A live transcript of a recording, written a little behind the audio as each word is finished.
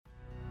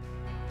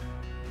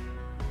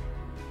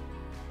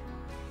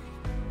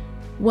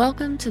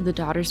Welcome to the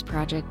Daughters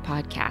Project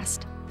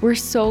podcast. We're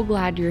so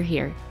glad you're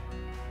here.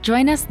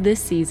 Join us this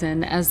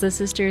season as the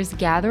sisters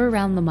gather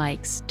around the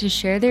mics to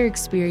share their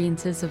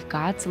experiences of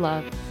God's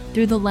love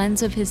through the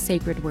lens of His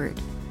sacred word.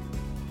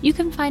 You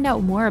can find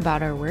out more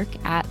about our work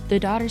at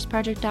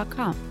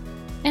thedaughtersproject.com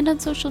and on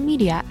social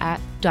media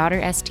at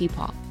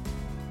DaughterSTPaul.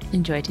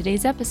 Enjoy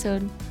today's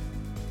episode.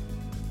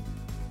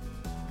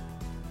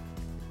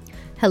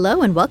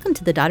 Hello and welcome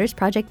to the Daughters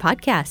Project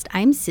podcast.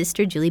 I'm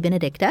Sister Julie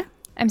Benedicta.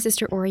 I'm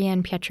Sister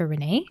Oriane Pietra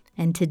Renee.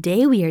 And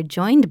today we are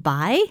joined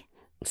by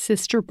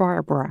Sister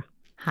Barbara.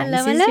 Hi,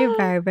 Hello, Sister hello.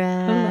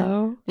 Barbara.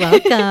 Hello.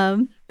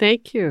 Welcome.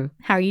 Thank you.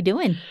 How are you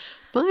doing?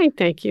 Fine,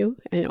 thank you.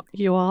 And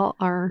you all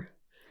are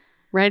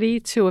ready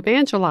to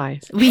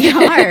evangelize. We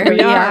are.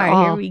 We are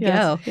all. Here we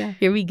Yes, go. yeah.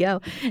 Here we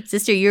go.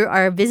 Sister, you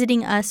are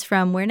visiting us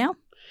from where now?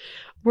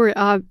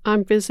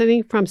 I'm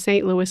visiting from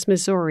St. Louis,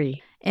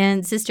 Missouri.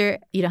 And Sister,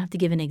 you don't have to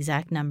give an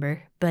exact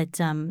number,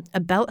 but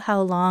about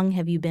how long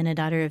have you been a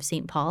daughter of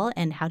St. Paul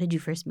and how did you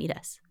first meet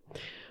us?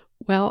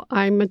 Well,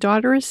 I'm a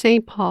daughter of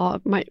St. Paul.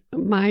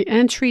 My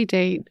entry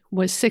date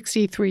was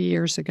 63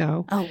 years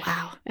ago. Oh,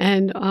 wow.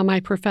 And my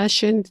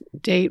profession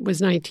date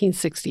was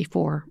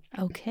 1964.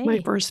 Okay. My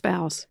first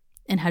vows.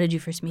 And how did you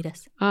first meet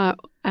us?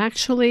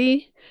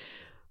 Actually,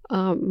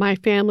 my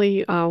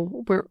family,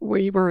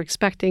 we were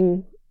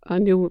expecting a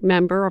new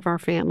member of our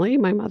family.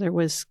 My mother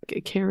was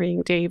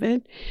carrying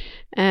David,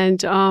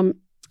 and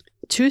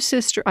two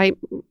sisters.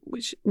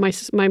 My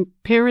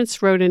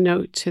parents wrote a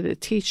note to the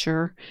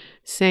teacher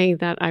saying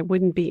that I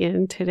wouldn't be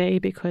in today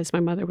because my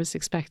mother was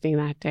expecting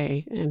that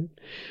day, and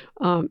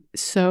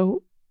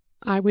so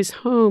I was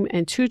home.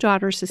 And two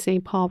daughters of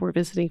St. Paul were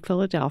visiting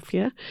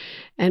Philadelphia,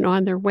 and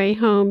on their way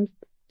home,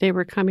 they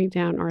were coming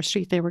down our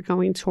street. They were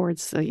going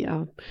towards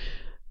the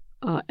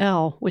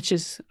L, which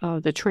is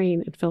the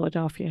train in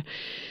Philadelphia.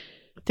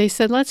 They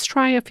said, let's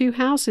try a few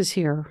houses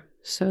here.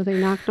 So they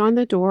knocked on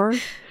the door.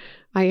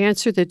 I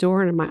answered the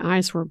door and my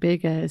eyes were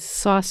big as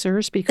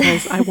saucers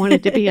because I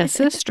wanted to be a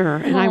sister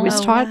and I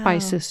was taught by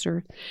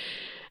sister.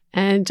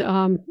 And,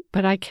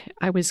 but I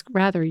was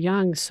rather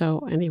young.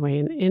 So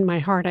anyway, in my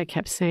heart, I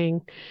kept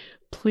saying,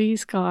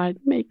 please, God,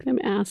 make them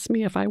ask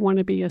me if I want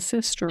to be a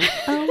sister.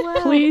 Oh, wow.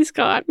 Please,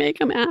 God, make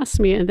them ask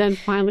me. And then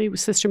finally,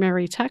 Sister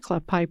Mary Tekla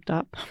piped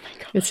up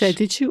and said,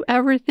 did you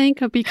ever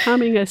think of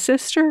becoming a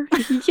sister?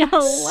 Yes.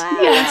 Oh,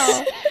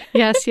 wow.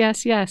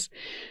 Yes.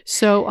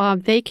 So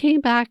they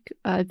came back.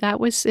 That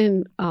was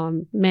in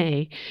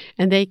May.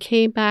 And they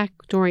came back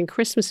during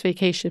Christmas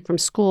vacation from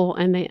school.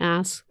 And they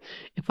asked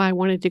if I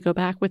wanted to go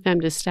back with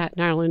them to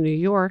Staten Island, New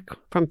York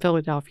from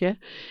Philadelphia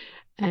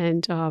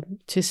and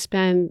to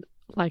spend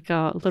like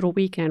a little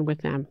weekend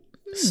with them.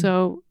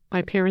 So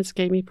my parents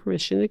gave me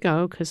permission to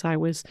go because I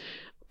was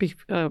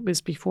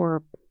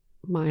before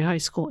my high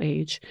school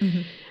age.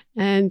 Mm-hmm.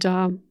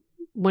 And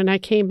when I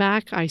came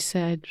back, I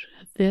said,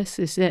 this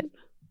is it.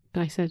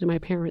 I said to my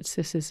parents,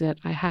 this is it.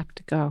 I have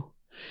to go.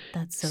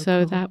 That's so So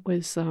cool. that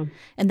was...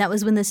 And that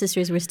was when the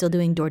sisters were still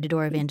doing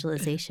door-to-door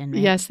evangelization,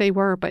 right? Yes, they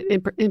were. But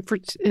in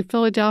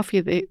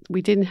Philadelphia,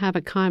 we didn't have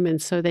a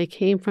commons, so they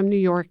came from New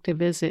York to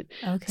visit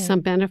some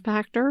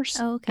benefactors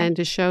and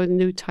to show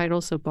new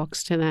titles of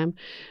books to them.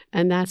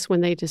 And that's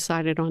when they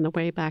decided on the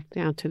way back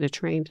down to the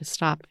train to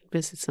stop and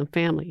visit some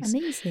families.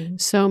 Amazing.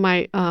 So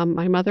my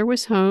mother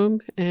was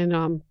home,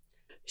 and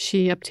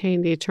she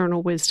obtained the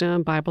Eternal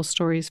Wisdom, Bible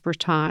Stories for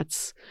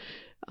Tots,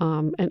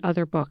 and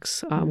other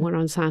books, one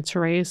on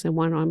Santeres and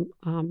one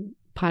on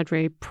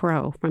Padre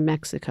Pro from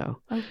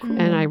Mexico. Oh, cool.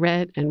 And I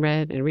read and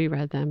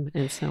reread them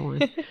and so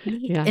on.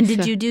 Yeah, and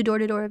did you do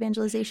door-to-door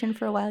evangelization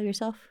for a while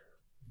yourself?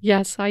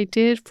 Yes, I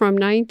did from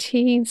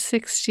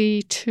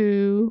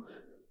 1962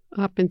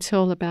 up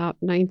until about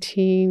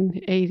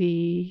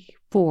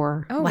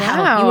 1984. Oh,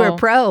 wow. You were a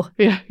pro.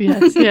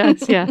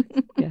 Yes.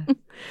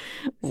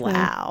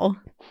 Wow.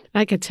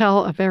 I could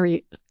tell a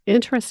very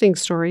interesting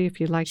story if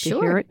you'd like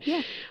to hear it.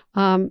 Yeah.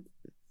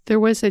 There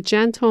was a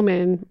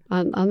gentleman,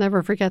 I'll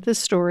never forget this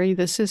story.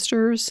 The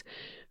sisters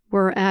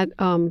were at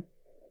the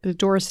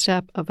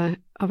doorstep of a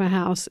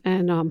house,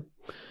 and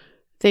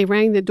they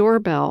rang the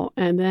doorbell,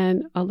 and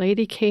then a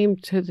lady came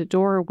to the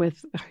door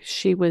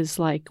she was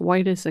like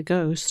white as a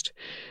ghost,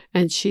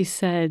 and she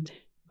said,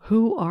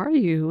 who are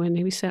you?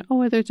 And we said,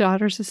 oh, they're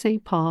daughters of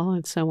St. Paul,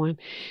 and so on.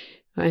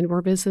 And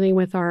we're visiting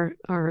with our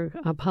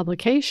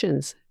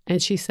publications.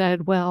 And she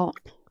said, well,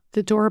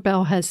 the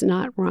doorbell has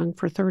not rung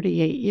for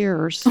 38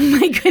 years. Oh,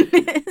 my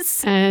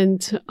goodness.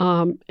 And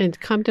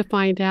come to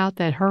find out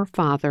that her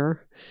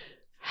father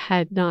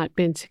had not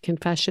been to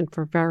confession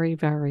for a very,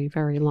 very,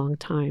 very long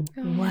time.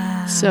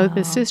 Wow. So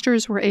the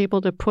sisters were able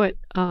to put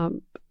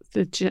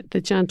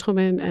the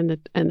gentleman and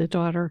the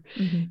daughter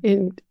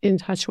in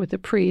touch with the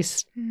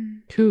priest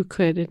who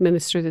could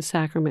administer the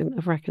sacrament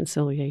of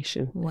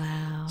reconciliation.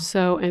 Wow.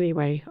 So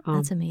anyway.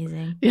 That's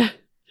amazing. Yeah.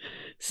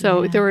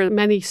 So there were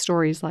many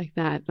stories like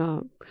that.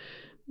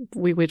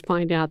 We would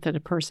find out that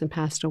a person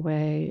passed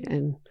away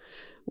and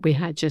we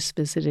had just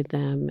visited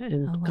them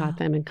and got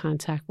them in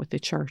contact with the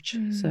church.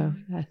 So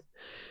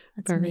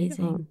that's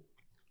amazing.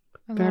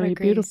 very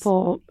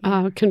beautiful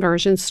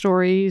conversion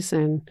stories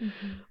and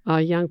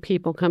young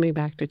people coming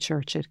back to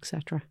church,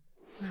 etc.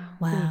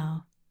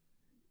 Wow.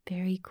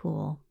 Very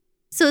cool.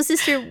 So,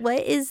 Sister,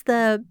 what is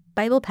the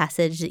Bible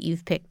passage that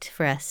you've picked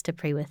for us to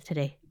pray with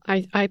today?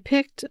 I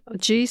picked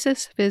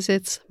Jesus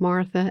visits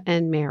Martha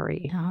and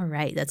Mary. All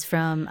right. That's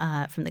from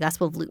the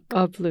Gospel of Luke.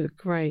 Of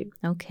Luke, right.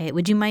 Okay.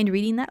 Would you mind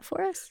reading that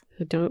for us?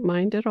 I don't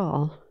mind at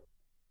all.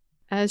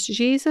 As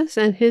Jesus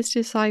and his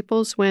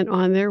disciples went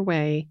on their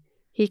way,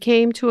 he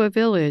came to a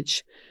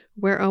village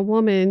where a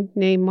woman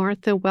named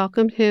Martha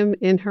welcomed him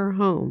in her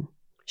home.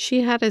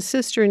 She had a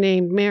sister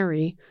named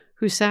Mary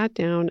who sat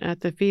down at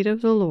the feet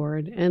of the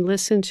Lord and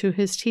listened to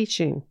his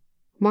teaching.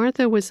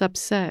 Martha was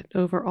upset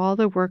over all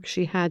the work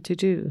she had to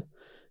do,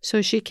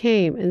 so she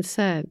came and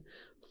said,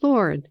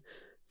 "Lord,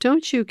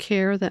 don't you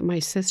care that my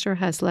sister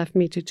has left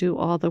me to do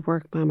all the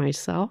work by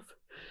myself?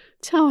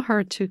 Tell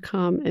her to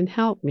come and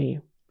help me."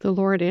 The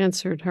Lord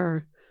answered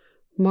her,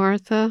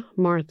 "Martha,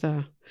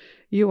 Martha,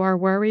 you are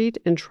worried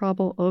and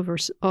troubled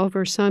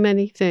over so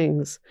many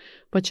things,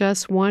 but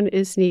just one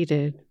is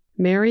needed.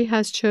 Mary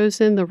has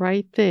chosen the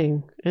right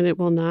thing, and it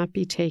will not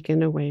be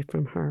taken away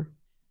from her."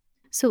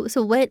 So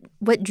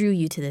what drew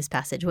you to this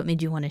passage? What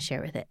made you want to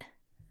share with it?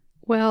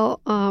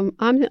 Well,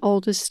 I'm the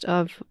oldest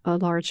of a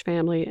large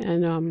family,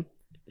 and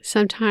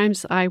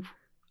sometimes I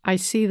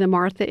see the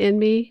Martha in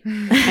me,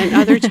 and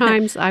other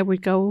times I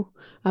would go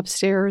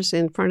upstairs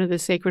in front of the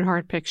Sacred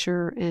Heart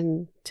picture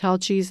and tell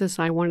Jesus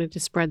I wanted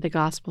to spread the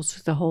gospel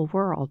to the whole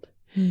world.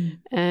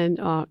 And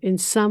in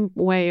some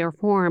way or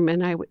form,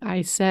 and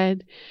I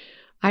said,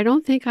 I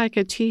don't think I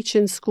could teach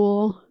in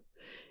school,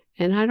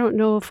 and I don't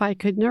know if I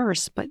could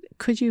nurse, but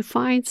could you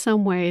find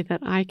some way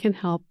that I can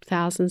help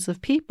thousands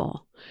of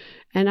people?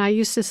 And I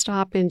used to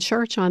stop in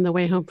church on the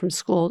way home from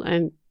school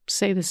and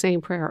say the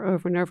same prayer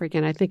over and over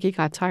again. I think he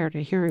got tired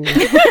of hearing me.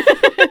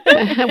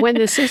 When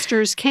the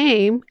sisters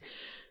came,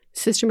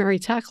 Sister Mary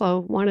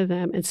Tekla, one of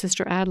them, and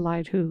Sister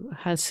Adelaide, who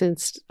has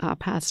since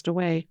passed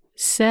away,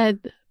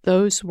 said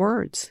those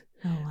words.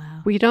 Oh,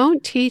 wow. We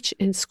don't teach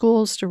in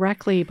schools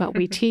directly, but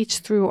we teach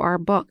through our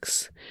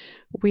books.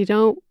 We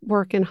don't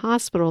work in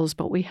hospitals,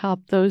 but we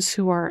help those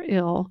who are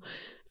ill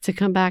to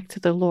come back to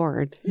the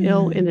Lord,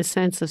 ill in the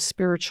sense of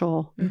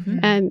spiritual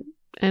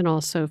and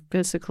also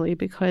physically,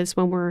 because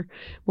when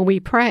we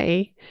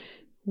pray,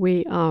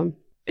 it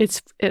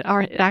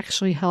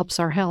actually helps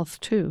our health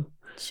too.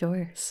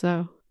 Sure.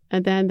 So,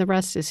 and then the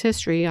rest is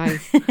history.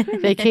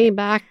 They came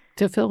back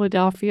to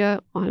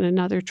Philadelphia on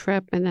another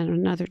trip, and then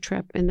another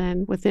trip, and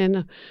then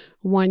within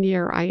 1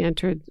 year, I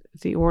entered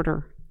the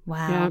order.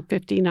 Wow. Yeah,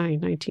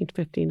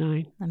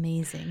 1959.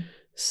 Amazing.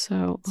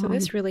 So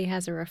this really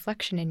has a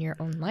reflection in your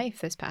own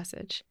life, this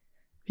passage.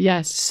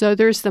 Yes. So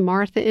there's the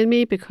Martha in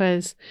me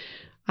because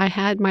I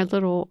had my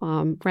little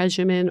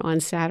regimen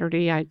on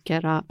Saturday. I'd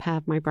get up,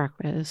 have my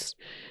breakfast,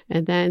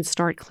 and then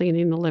start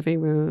cleaning the living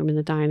room and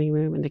the dining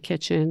room and the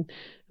kitchen.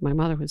 My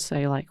mother would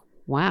say, like,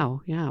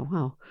 wow,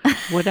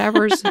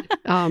 whatever's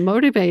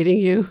motivating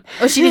you.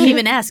 Oh, she didn't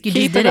even ask. You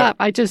Keep just did it up.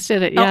 I just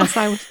did it. Yes,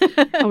 I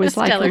was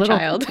like a little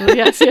child.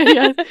 Yes.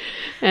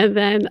 And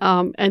then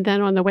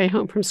on the way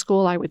home from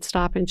school, I would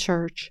stop in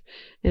church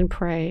and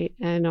pray.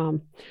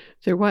 And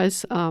there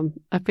was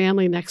a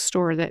family next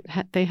door that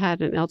they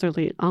had an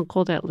elderly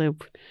uncle that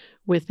lived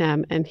with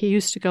them, and he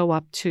used to go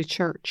up to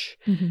church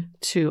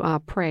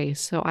to pray.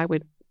 So I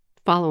would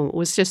follow him. It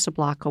was just a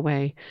block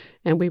away,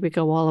 and we would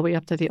go all the way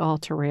up to the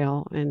altar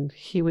rail, and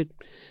he would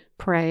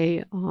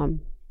pray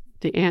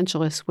the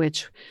Angelus,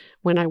 which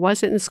when I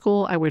wasn't in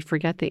school, I would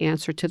forget the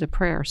answer to the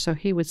prayer. So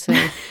he would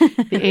say,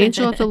 "The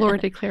angel of the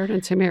Lord declared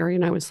unto Mary,"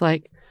 and I was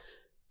like,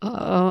 he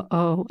was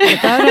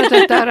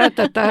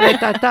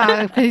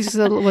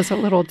a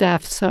little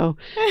deaf, so,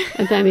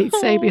 and then he'd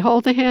say,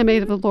 "Behold the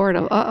handmaid of the Lord,"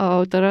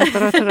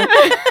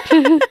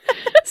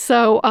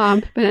 So,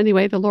 but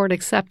anyway, the Lord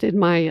accepted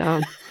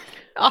my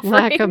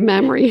lack of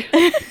memory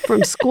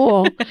from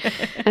school.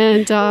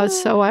 And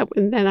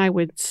then I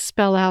would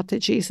spell out to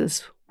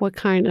Jesus what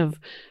kind of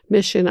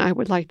mission I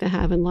would like to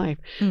have in life.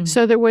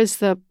 So there was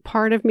the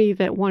part of me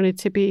that wanted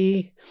to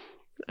be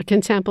a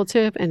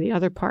contemplative and the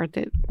other part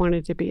that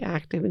wanted to be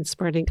active in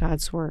spreading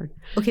God's word.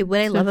 Okay,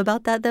 what I love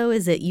about that, though,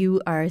 is that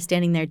you are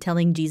standing there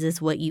telling Jesus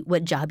what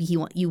job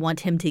you want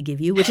him to give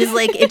you, which is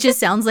like, it just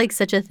sounds like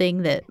such a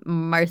thing that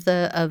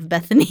Martha of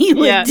Bethany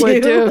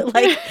would do.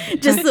 Like,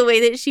 just the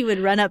way that she would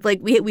run up. Like,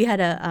 we had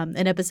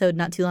an episode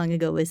not too long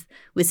ago with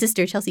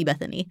Sister Chelsea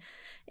Bethany,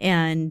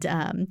 and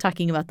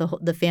talking about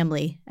the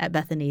family at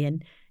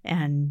Bethany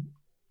and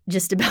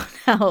just about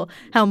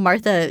how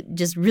Martha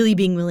just really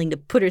being willing to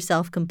put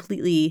herself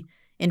completely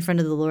in front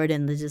of the Lord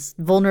and just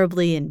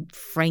vulnerably and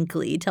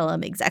frankly tell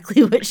him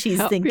exactly what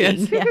she's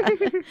thinking.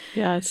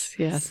 Yes.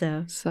 Yeah. Yes.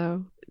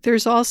 So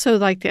there's also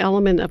like the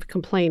element of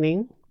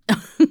complaining.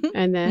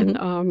 And then,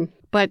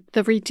 but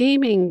the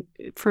redeeming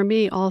for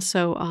me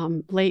also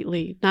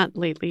not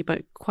lately,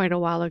 but quite a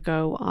while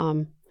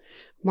ago,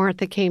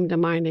 Martha came to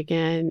mind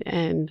again,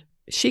 and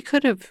she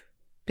could have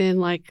been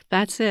like,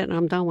 that's it.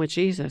 I'm done with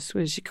Jesus.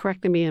 She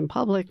corrected me in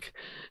public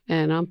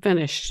and I'm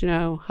finished.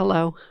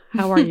 Hello,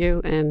 how are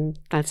you? And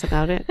that's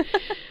about it.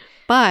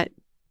 But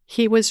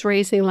he was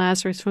raising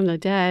Lazarus from the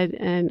dead,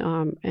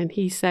 and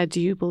he said,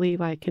 do you believe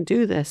I can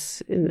do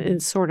this? In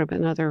sort of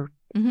another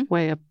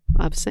way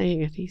of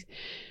saying it.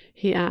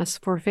 He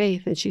asked for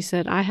faith, and she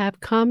said, I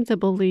have come to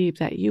believe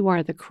that you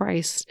are the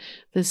Christ,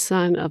 the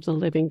Son of the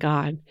living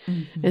God.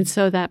 Mm-hmm. And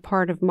so that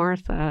part of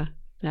Martha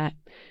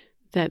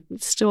that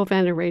still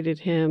venerated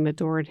him,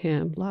 adored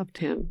him, loved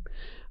him.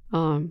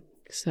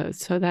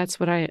 So that's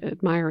what I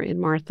admire in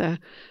Martha.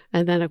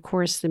 And then, of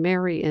course, the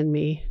Mary in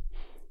me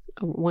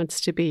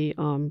wants to be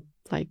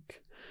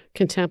like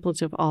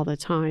contemplative all the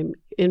time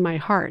in my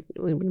heart,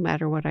 no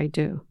matter what I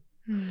do.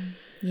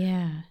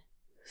 Yeah.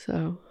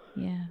 So.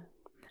 Yeah.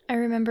 I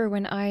remember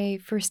when I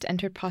first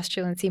entered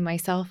postulancy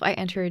myself, I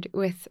entered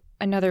with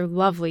another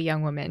lovely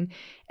young woman.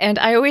 And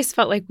I always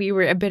felt like we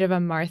were a bit of a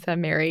Martha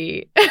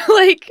Mary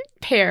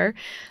pair,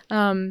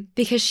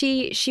 because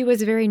she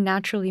was very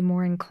naturally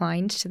more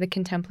inclined to the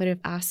contemplative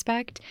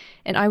aspect,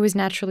 and I was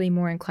naturally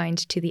more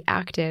inclined to the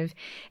active.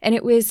 And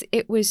it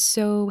was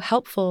so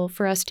helpful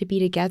for us to be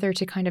together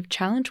to kind of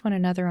challenge one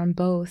another on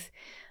both,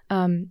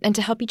 and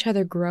to help each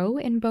other grow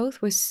in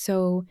both was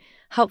so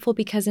helpful,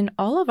 because in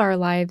all of our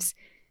lives,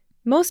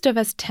 most of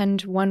us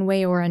tend one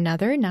way or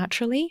another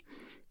naturally,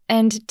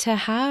 and to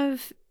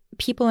have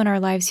people in our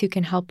lives who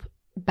can help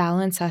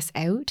balance us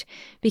out,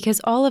 because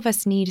all of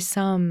us need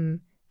some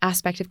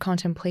aspect of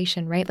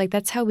contemplation, right? Like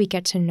that's how we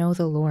get to know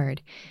the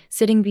Lord,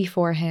 sitting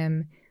before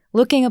him,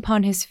 looking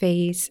upon his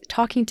face,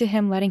 talking to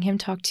him, letting him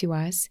talk to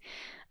us.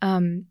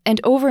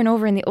 And over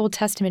in the Old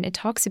Testament, it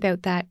talks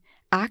about that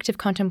act of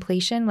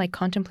contemplation, like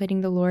contemplating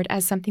the Lord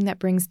as something that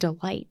brings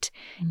delight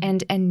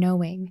and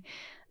knowing.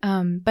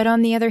 But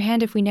on the other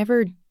hand, if we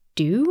never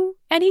do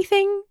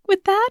anything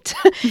with that,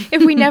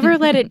 if we never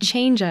let it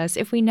change us,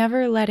 if we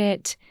never let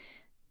it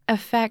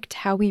affect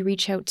how we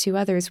reach out to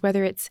others,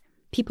 whether it's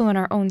people in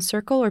our own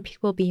circle or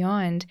people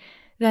beyond,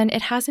 then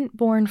it hasn't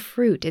borne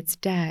fruit. It's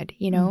dead,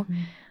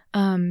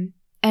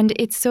 And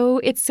it's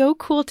so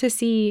cool to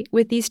see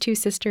with these two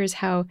sisters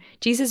how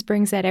Jesus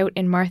brings that out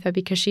in Martha,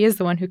 because she is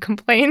the one who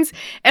complains.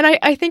 And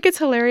I think it's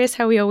hilarious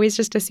how we always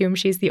just assume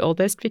she's the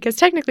oldest, because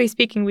technically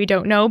speaking, we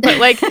don't know, but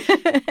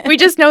we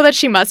just know that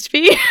she must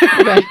be.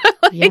 Right.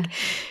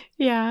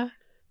 Yeah.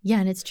 Yeah,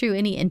 and it's true.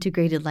 Any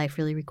integrated life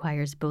really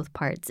requires both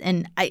parts.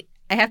 And I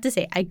have to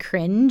say, I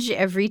cringe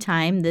every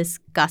time this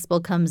gospel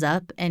comes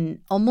up, and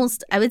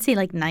almost, I would say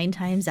 9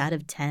 times out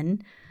of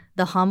 10,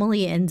 the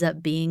homily ends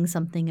up being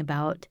something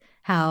about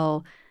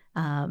how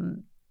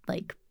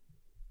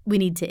we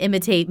need to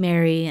imitate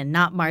Mary and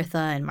not Martha,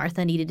 and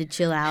Martha needed to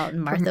chill out,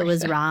 and Martha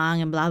was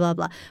wrong, and blah, blah,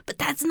 blah. But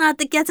that's not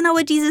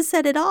what Jesus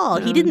said at all.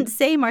 He didn't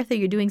say, Martha,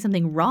 you're doing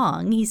something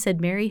wrong. He said,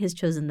 Mary has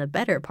chosen the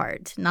better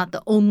part, not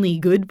the only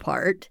good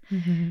part.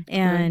 Mm-hmm.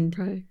 And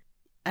right.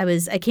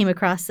 I came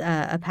across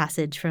a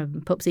passage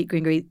from Pope St.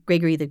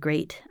 Gregory the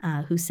Great,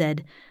 who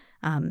said,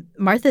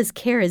 Martha's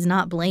care is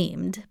not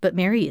blamed, but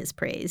Mary is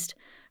praised.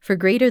 For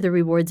great are the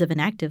rewards of an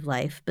active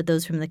life, but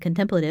those from the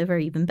contemplative are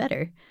even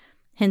better.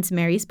 Hence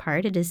Mary's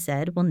part, it is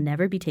said, will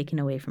never be taken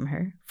away from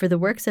her. For the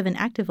works of an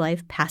active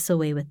life pass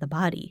away with the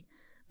body,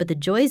 but the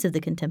joys of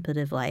the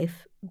contemplative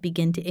life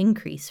begin to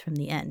increase from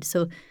the end.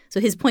 So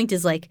his point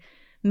is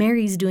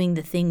Mary's doing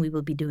the thing we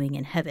will be doing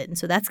in heaven.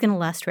 So that's going to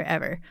last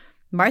forever.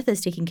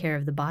 Martha's taking care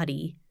of the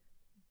body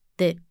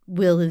that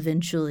will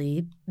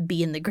eventually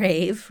be in the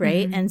grave,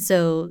 right? Mm-hmm. And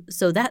so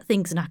that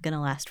thing's not going to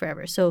last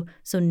forever. So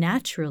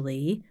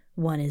naturally,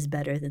 one is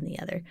better than the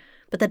other.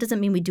 But that doesn't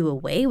mean we do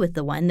away with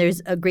the one.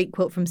 There's a great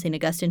quote from St.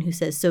 Augustine who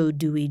says, so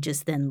do we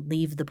just then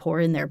leave the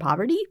poor in their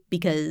poverty?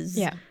 Because,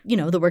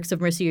 the works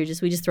of mercy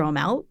we just throw them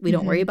out. We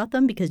don't worry about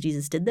them because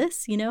Jesus did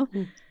this,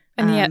 And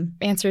the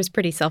answer is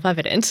pretty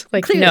self-evident.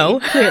 Clearly, no.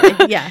 Clearly,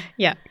 yeah.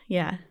 Yeah.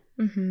 Yeah.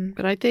 Mm-hmm.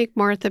 But I think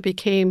Martha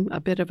became a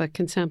bit of a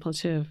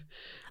contemplative.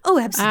 Oh,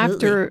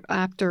 absolutely.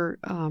 After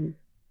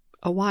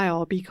a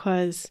while,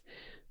 because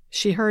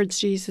she heard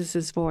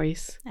Jesus'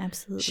 voice.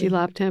 Absolutely. She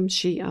loved him.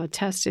 She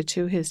attested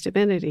to his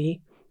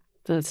divinity,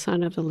 the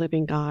Son of the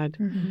living God.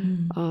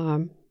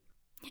 Mm-hmm.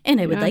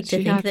 And I would like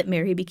to think that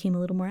Mary became a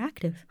little more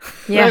active.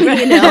 Yeah.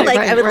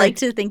 I would like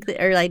to think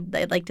that, or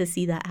I'd like to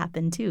see that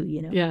happen too,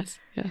 Yes.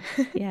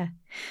 Yeah.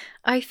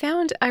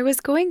 I was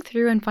going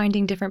through and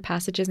finding different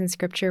passages in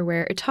Scripture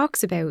where it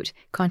talks about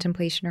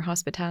contemplation or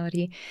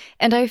hospitality.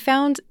 And I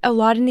found a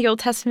lot in the Old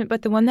Testament,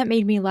 but the one that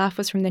made me laugh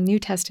was from the New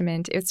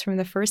Testament. It's from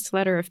the first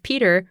letter of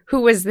Peter, who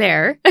was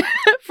there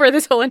for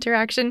this whole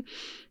interaction.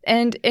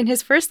 And in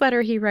his first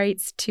letter, he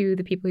writes to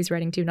the people he's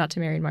writing to, not to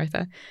Mary and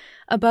Martha,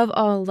 above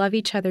all, love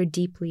each other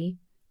deeply,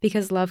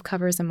 because love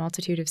covers a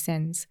multitude of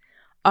sins.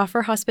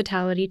 Offer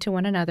hospitality to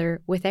one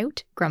another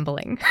without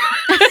grumbling.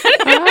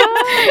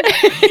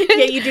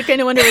 Yeah, you do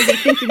kind of wonder, was he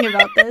thinking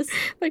about this?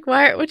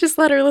 Why? We'll just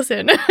let her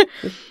listen.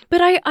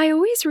 But I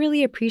always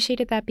really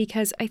appreciated that,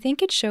 because I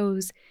think it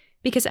shows,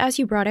 because as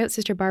you brought out,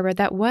 Sister Barbara,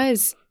 that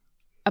was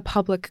a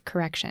public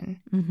correction.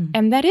 Mm-hmm.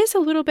 And that is a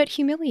little bit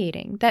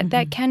humiliating.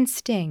 That can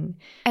sting.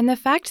 And the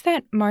fact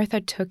that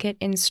Martha took it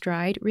in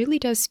stride really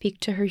does speak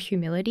to her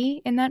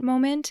humility in that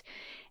moment.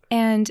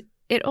 And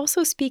it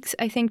also speaks,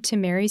 I think, to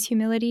Mary's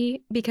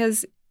humility,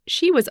 because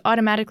she was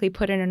automatically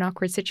put in an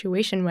awkward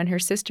situation when her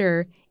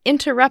sister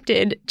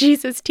interrupted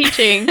Jesus'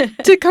 teaching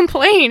to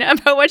complain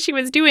about what she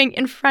was doing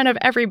in front of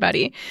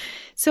everybody.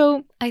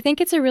 So I think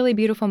it's a really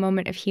beautiful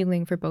moment of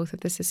healing for both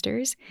of the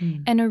sisters,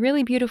 and a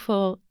really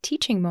beautiful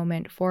teaching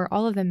moment for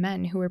all of the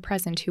men who were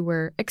present, who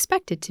were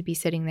expected to be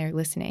sitting there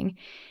listening.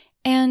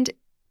 And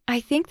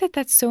I think that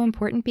that's so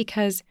important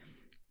because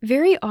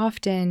very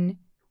often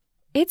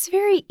it's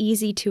very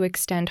easy to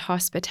extend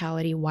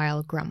hospitality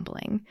while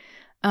grumbling.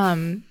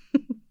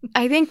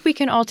 I think we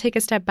can all take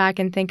a step back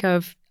and think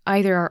of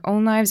either our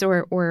own lives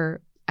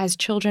or as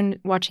children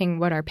watching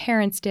what our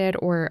parents did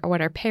or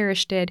what our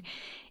parish did.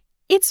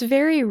 It's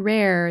very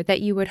rare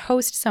that you would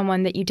host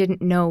someone that you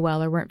didn't know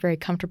well or weren't very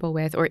comfortable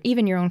with, or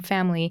even your own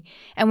family,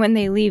 and when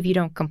they leave, you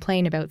don't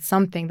complain about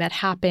something that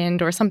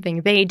happened or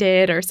something they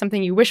did or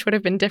something you wish would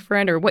have been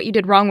different or what you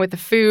did wrong with the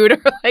food,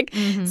 or like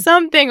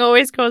something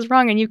always goes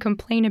wrong and you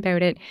complain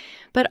about it.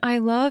 But I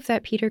love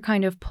that Peter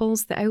kind of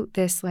pulls out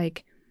this,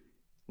 like,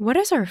 what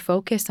is our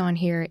focus on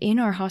here in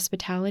our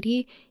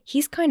hospitality?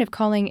 He's kind of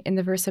calling in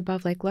the verse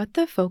above, like, let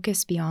the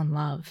focus be on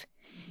love.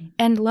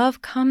 And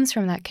love comes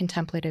from that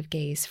contemplative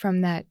gaze,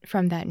 from that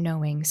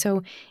knowing.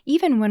 So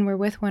even when we're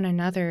with one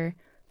another,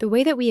 the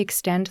way that we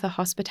extend the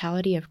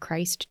hospitality of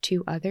Christ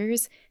to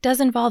others does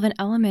involve an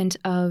element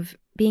of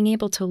being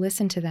able to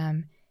listen to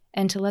them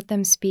and to let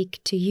them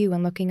speak to you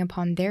and looking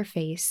upon their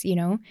face, you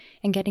know,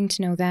 and getting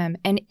to know them.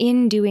 And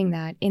in doing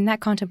that, in that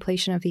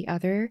contemplation of the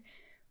other,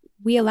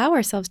 we allow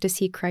ourselves to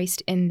see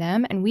Christ in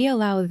them, and we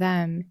allow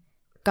them,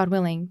 God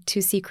willing,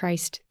 to see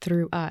Christ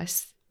through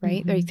us.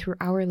 Right? Like through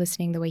our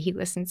listening, the way he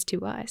listens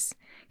to us.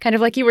 Kind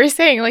of like you were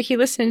saying, like he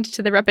listened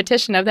to the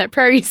repetition of that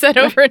prayer you said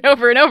over and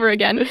over and over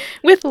again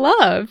with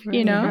love,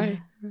 you know? Right.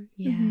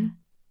 Yeah.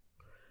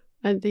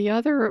 And the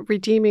other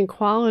redeeming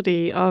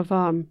quality of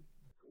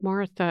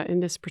Martha in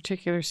this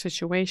particular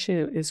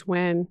situation is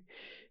when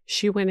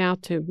she went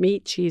out to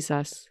meet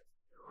Jesus,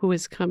 who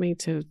was coming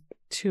to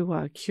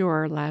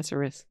cure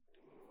Lazarus.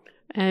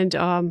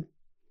 And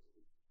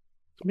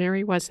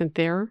Mary wasn't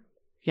there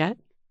yet.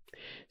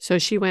 So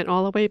she went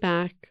all the way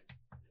back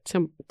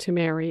to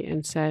Mary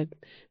and said,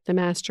 the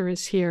master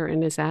is here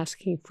and is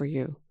asking for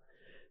you.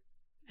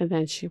 And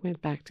then she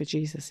went back to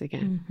Jesus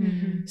again.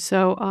 Mm-hmm.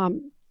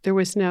 So there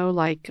was no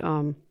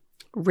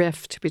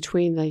rift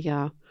between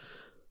the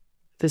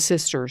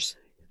sisters.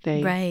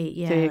 They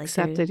They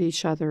accepted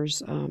each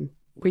other's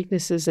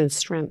weaknesses and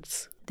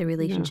strengths. The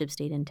relationship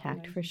stayed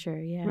intact for sure.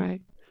 Yeah.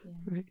 Right.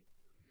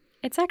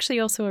 It's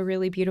actually also a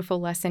really beautiful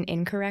lesson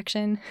in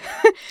correction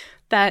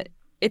that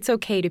it's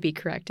okay to be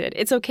corrected.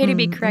 It's okay to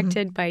be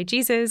corrected by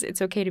Jesus.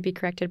 It's okay to be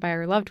corrected by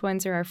our loved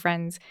ones or our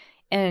friends.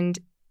 And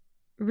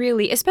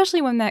really,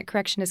 especially when that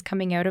correction is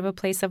coming out of a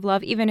place of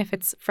love, even if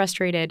it's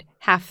frustrated,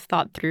 half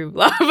thought through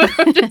love,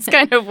 which is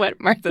kind of what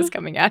Martha's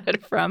coming at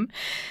it from.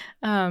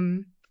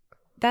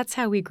 That's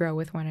how we grow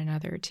with one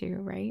another too,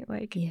 right?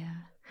 Like, yeah.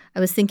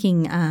 I was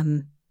thinking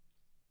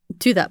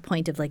to that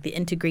point of like the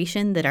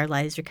integration that our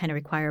lives are kind of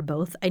require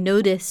both. I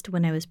noticed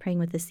when I was praying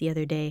with this the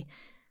other day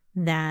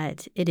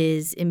that it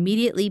is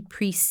immediately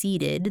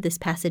preceded, this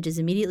passage is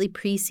immediately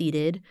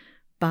preceded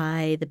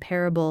by the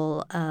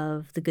parable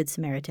of the Good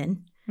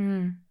Samaritan,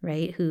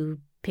 right, who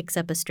picks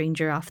up a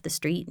stranger off the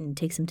street and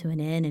takes him to an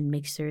inn and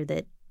makes sure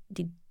that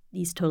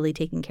he's totally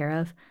taken care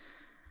of.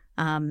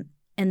 And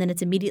then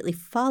it's immediately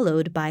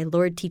followed by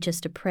Lord, teach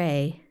us to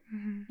pray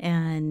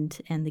and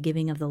the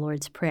giving of the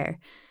Lord's Prayer.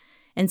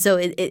 And so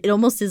it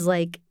almost is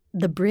like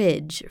the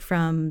bridge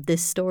from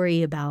this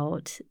story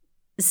about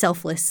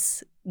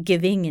selfless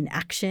giving and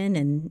action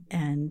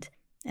and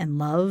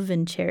love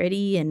and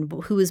charity and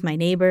who is my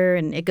neighbor,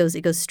 and it goes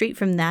straight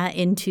from that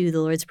into the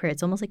Lord's Prayer.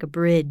 It's almost like a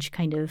bridge,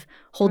 kind of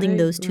holding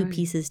those two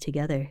pieces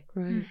together.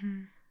 Right.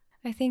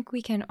 I think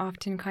we can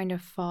often kind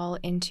of fall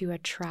into a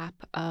trap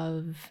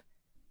of,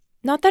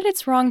 not that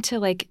it's wrong to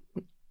like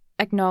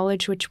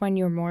acknowledge which one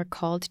you're more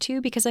called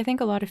to, because I think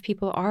a lot of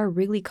people are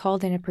really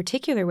called in a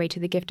particular way to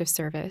the gift of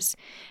service,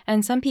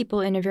 and some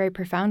people in a very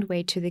profound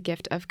way to the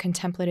gift of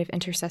contemplative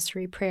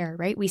intercessory prayer,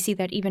 right? We see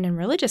that even in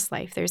religious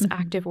life, there's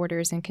active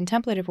orders and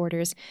contemplative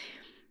orders.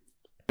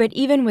 But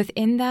even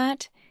within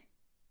that,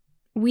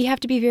 we have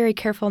to be very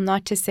careful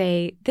not to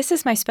say, this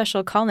is my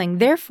special calling,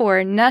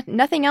 therefore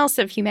nothing else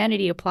of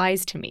humanity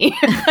applies to me.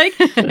 Like,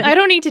 I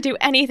don't need to do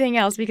anything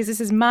else because this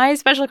is my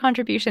special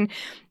contribution.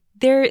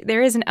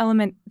 There is an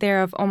element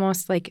there of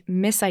almost like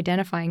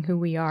misidentifying who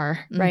we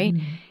are, right?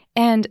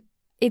 And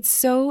it's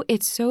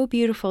so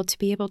beautiful to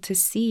be able to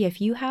see if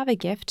you have a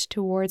gift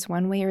towards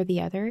one way or the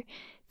other,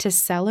 to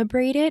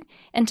celebrate it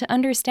and to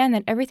understand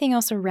that everything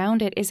else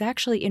around it is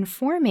actually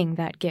informing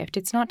that gift.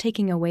 It's not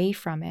taking away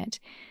from it.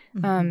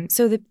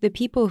 So the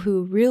people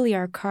who really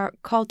are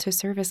called to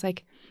service,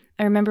 like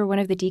I remember one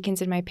of the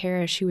deacons in my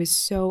parish who was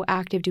so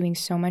active doing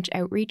so much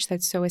outreach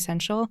that's so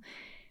essential.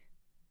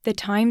 the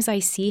times I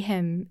see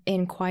him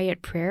in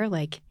quiet prayer,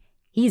 like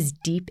he's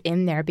deep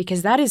in there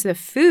because that is the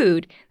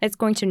food that's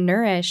going to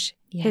nourish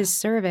his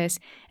service.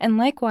 And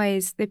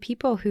likewise, the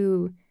people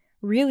who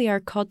really are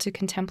called to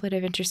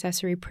contemplative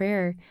intercessory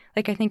prayer,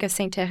 like I think of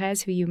Saint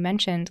Therese, who you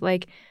mentioned,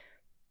 like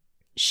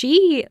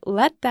she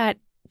let that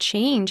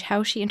change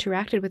how she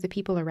interacted with the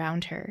people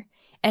around her.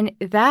 And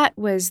that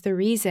was the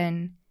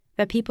reason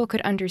that people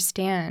could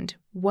understand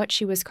what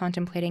she was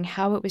contemplating,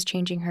 how it was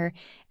changing her.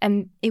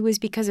 And it was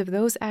because of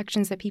those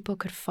actions that people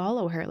could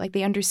follow her. Like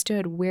they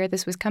understood where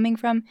this was coming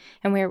from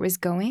and where it was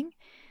going.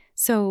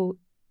 So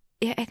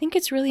I think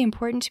it's really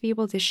important to be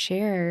able to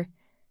share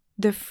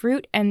the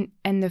fruit and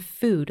the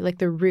food, like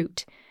the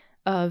root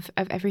of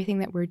everything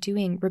that we're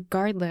doing,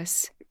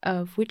 regardless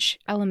of which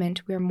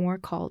element we're more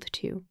called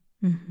to.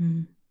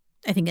 Mm-hmm.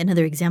 I think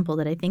another example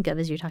that I think of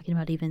as you're talking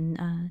about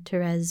even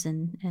Therese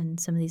and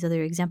some of these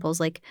other examples,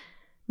 like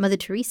Mother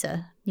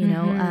Teresa, you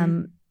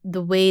know,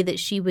 the way that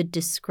she would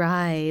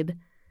describe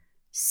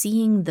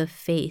seeing the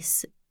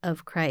face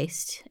of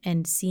Christ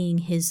and seeing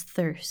his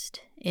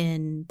thirst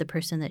in the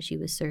person that she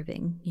was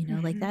serving, you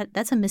know, like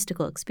that's a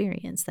mystical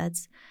experience.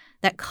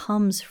 That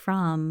comes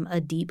from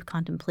a deep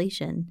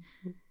contemplation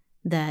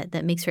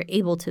that makes her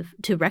able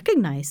to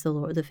recognize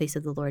the face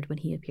of the Lord when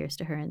he appears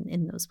to her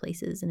in those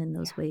places and in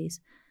those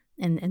ways.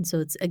 And so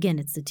it's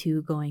the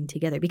two going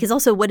together, because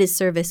also what is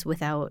service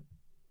without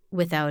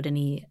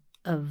any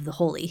of the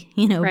holy,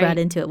 you know, brought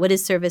into it? What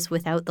is service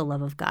without the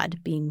love of God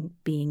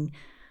being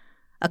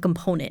a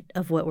component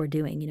of what we're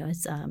doing? You know,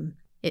 it's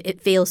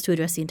it fails to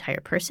address the entire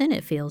person.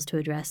 It fails to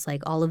address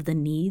like all of the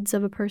needs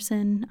of a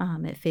person.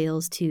 It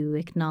fails to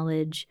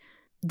acknowledge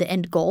the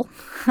end goal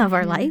of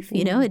our life.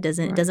 You know, it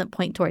doesn't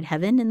point toward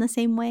heaven in the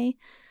same way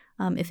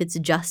if it's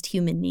just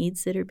human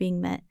needs that are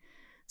being met.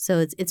 So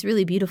it's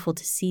really beautiful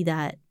to see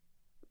that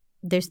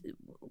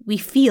we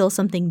feel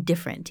something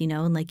different, you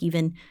know, and like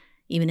even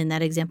in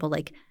that example,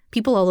 like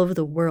people all over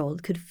the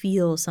world could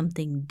feel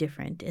something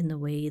different in the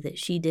way that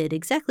she did,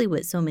 exactly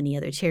what so many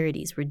other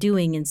charities were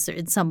doing in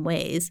some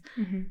ways,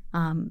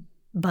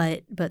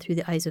 but through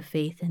the eyes of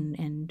faith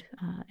and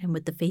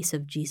with the face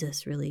of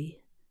Jesus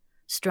really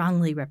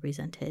strongly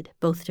represented,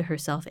 both to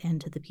herself and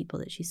to the people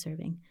that she's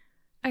serving.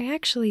 I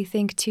actually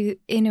think, too,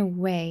 in a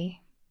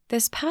way,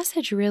 this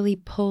passage really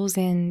pulls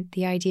in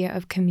the idea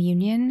of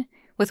communion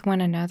with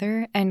one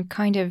another and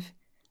kind of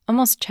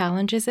almost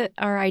challenges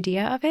our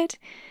idea of it.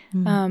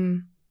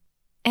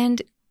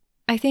 And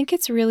I think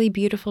it's really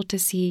beautiful to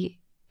see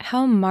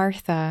how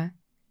Martha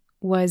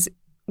was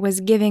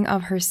giving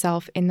of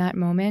herself in that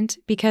moment,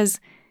 because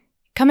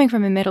coming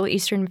from a Middle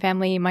Eastern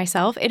family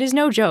myself, it is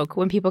no joke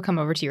when people come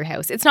over to your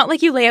house. It's not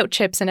like you lay out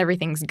chips and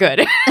everything's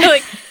good.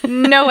 Like,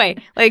 no way.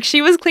 Like,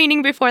 she was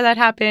cleaning before that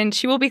happened.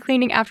 She will be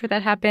cleaning after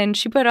that happened.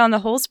 She put on the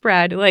whole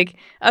spread. Like,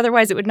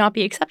 otherwise it would not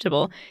be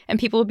acceptable. And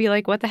people would be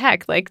like, what the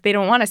heck? Like, they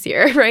don't want to see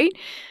her, right?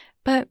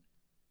 But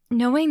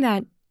knowing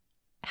that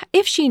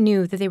if she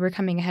knew that they were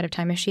coming ahead of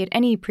time, if she had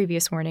any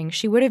previous warning,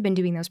 she would have been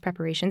doing those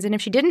preparations. And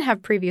if she didn't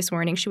have previous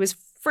warning, she was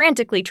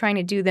frantically trying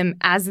to do them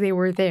as they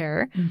were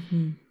there.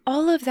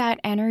 All of that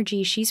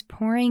energy she's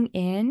pouring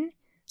in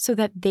so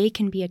that they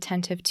can be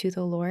attentive to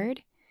the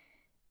Lord,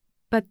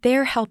 but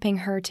they're helping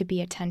her to be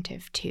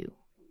attentive too.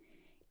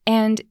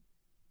 And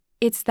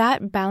it's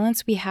that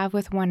balance we have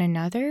with one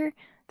another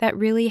that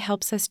really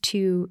helps us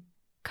to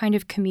kind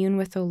of commune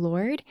with the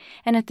Lord.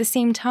 And at the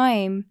same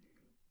time,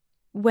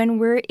 when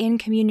we're in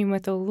communion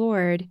with the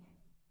Lord,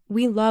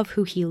 we love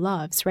who he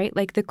loves, right?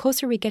 Like the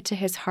closer we get to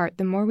his heart,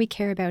 the more we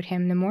care about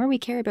him, the more we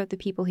care about the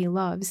people he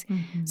loves.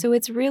 So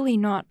it's really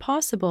not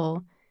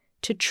possible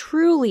to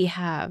truly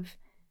have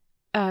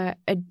a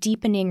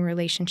deepening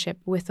relationship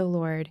with the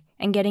Lord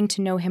and getting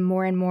to know him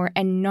more and more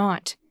and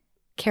not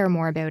care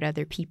more about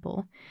other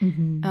people.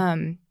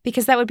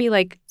 Because that would be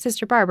like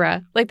Sister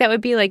Barbara. Like that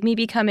would be like me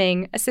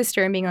becoming a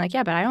sister and being like,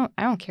 yeah, but I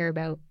don't care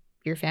about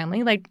your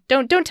family. Like,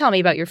 don't tell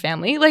me about your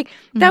family. Like,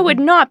 that would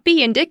not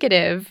be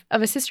indicative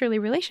of a sisterly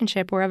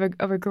relationship or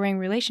of a growing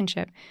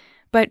relationship.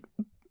 But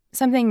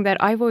something that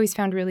I've always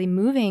found really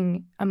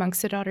moving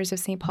amongst the Daughters of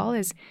St. Paul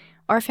is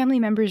our family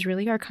members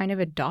really are kind of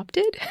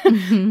adopted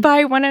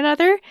by one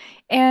another.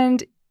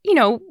 And, you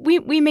know,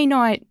 we may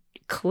not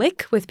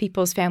click with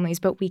people's families,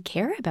 but we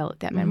care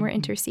about them and we're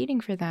interceding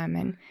for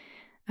them.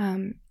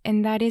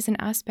 And that is an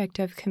aspect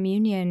of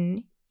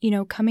communion, you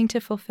know, coming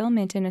to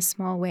fulfillment in a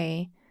small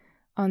way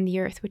on the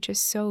earth, which is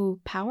so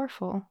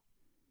powerful.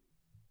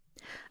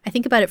 I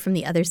think about it from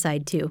the other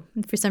side too.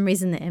 For some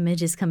reason, the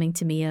image is coming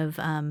to me of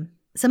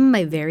some of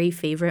my very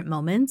favorite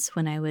moments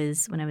when I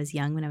was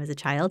young, when I was a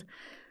child,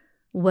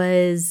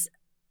 was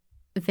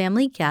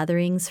family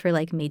gatherings for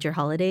like major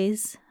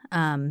holidays,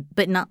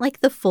 but not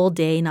like the full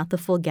day, not the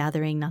full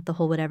gathering, not the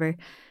whole whatever.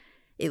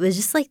 It was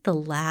just like the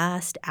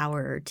last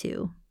hour or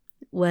two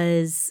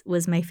was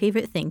my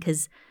favorite thing,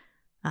 because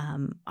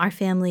our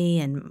family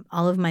and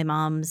all of my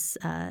mom's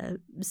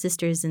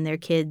sisters and their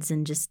kids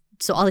and just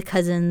so all the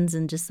cousins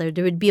and just there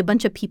would be a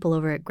bunch of people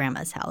over at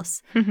Grandma's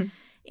house.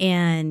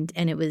 And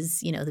it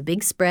was, you know, the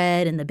big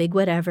spread and the big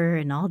whatever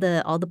and all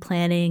the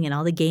planning and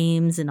all the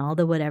games and all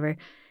the whatever.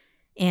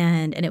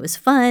 And it was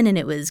fun and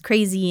it was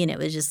crazy and it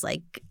was just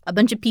like a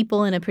bunch of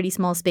people in a pretty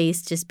small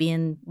space just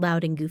being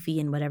loud and goofy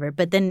and whatever.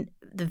 But then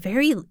the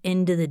very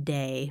end of the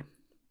day,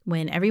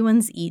 when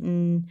everyone's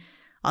eaten,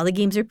 all the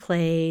games are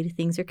played,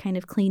 things are kind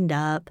of cleaned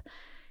up,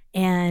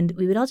 and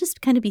we would all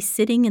just kind of be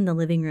sitting in the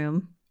living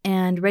room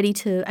and ready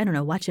to, I don't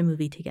know, watch a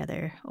movie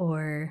together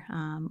or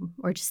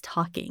just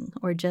talking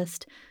or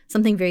just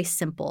something very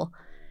simple.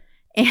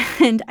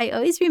 And I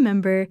always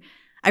remember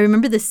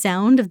the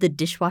sound of the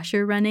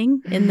dishwasher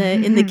running in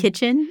the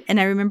kitchen, and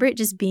I remember it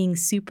just being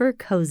super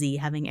cozy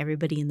having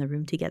everybody in the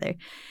room together.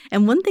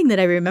 And one thing that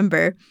I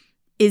remember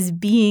is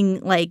being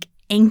like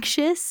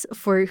anxious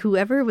for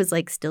whoever was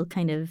like still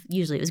kind of,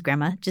 usually it was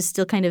grandma, just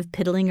still kind of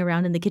piddling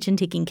around in the kitchen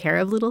taking care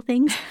of little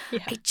things. Yeah.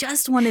 I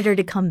just wanted her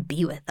to come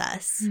be with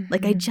us. Mm-hmm.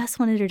 Like I just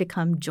wanted her to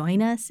come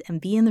join us and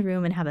be in the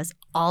room and have us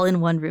all in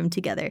one room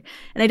together.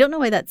 And I don't know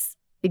why that's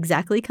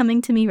exactly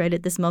coming to me right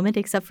at this moment,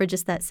 except for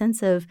just that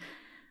sense of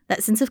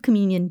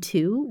communion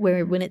too,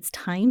 where when it's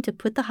time to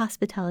put the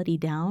hospitality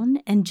down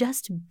and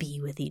just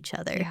be with each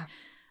other. Yeah.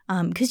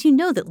 Because you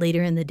know that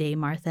later in the day,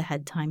 Martha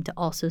had time to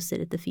also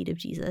sit at the feet of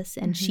Jesus.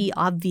 And she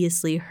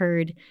obviously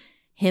heard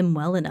him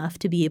well enough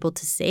to be able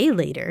to say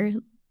later,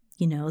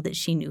 you know, that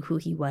she knew who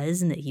he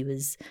was and that he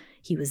was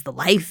the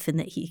life and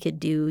that he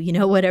could do, you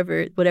know,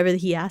 whatever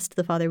he asked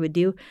the Father would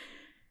do.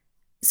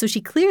 So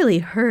she clearly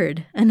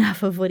heard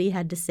enough of what he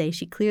had to say.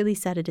 She clearly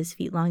sat at his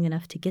feet long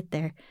enough to get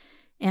there.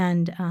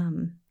 And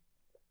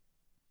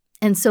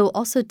so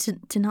also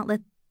to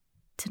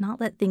not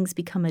let things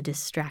become a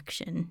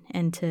distraction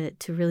and to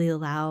really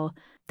allow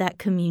that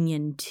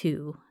communion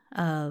too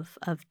of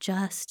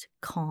just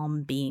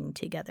calm being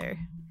together,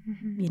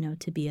 you know,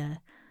 to be I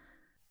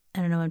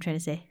don't know what I'm trying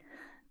to say,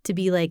 to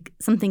be like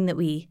something that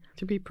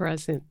to be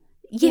present.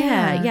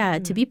 Yeah,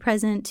 to be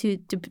present,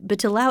 but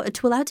to allow it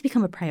to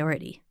become a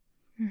priority.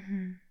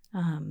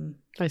 Mm-hmm.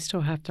 I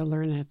still have to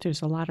learn that.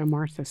 There's a lot of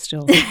Martha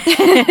still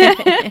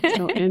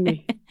in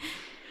me.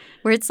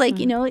 Where it's like,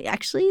 you know,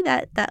 actually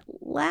that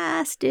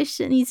last dish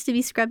that needs to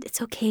be scrubbed,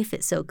 it's okay if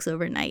it soaks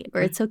overnight.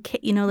 Or it's okay,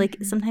 you know, like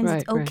sometimes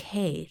it's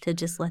okay to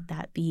just let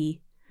that be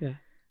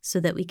so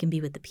that we can be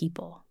with the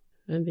people.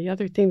 And the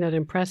other thing that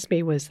impressed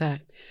me was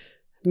that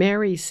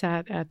Mary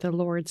sat at the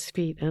Lord's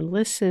feet and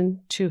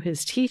listened to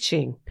his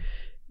teaching.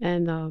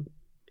 And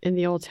in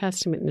the Old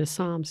Testament, in the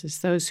Psalms, it's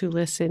those who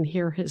listen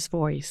hear his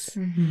voice.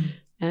 Mm-hmm.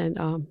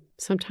 And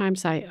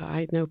sometimes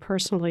I know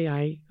personally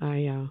I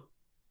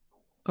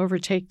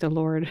overtake the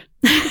Lord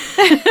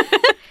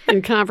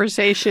in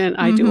conversation.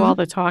 I do all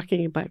the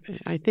talking, but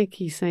I think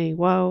he's saying,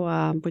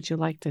 whoa, would you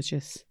like to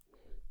just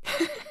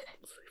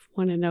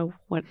want to know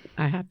what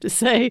I have to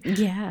say?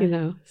 Yeah. You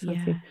know,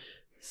 something. Yeah.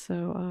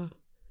 So,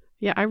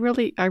 I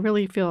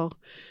really feel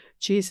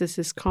Jesus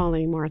is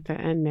calling Martha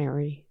and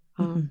Mary.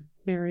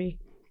 Mary,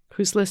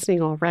 who's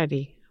listening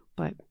already,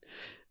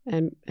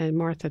 and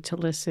Martha to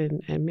listen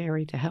and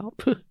Mary to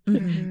help.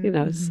 You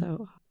know,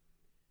 so...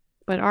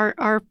 But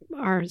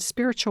our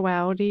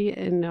spirituality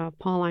in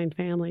Pauline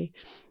family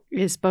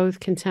is both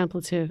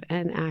contemplative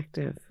and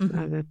active.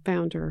 The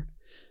founder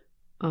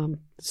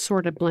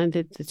sort of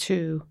blended the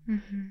two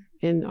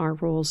in our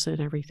rules and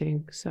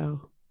everything.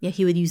 So yeah,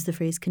 he would use the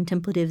phrase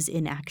 "contemplatives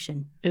in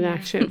action." In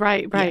action,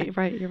 right.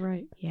 You're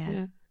right.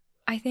 Yeah.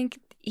 I think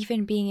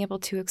even being able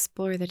to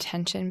explore the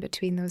tension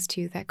between those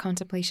two, that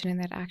contemplation and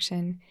that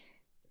action,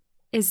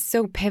 is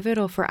so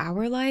pivotal for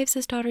our lives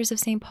as daughters of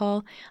St.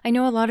 Paul. I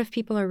know a lot of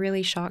people are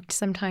really shocked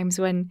sometimes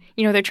when,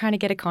 you know, they're trying to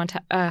get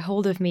a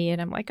hold of me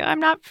and I'm like, I'm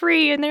not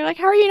free. And they're like,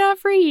 how are you not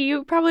free?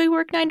 You probably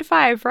work 9 to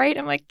 5, right?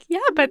 I'm like, yeah,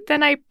 but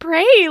then I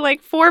pray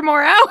like 4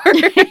 more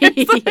hours.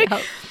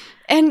 Like,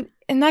 and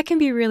that can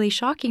be really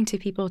shocking to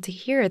people to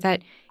hear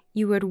that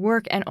you would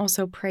work and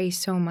also pray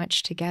so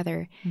much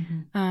together.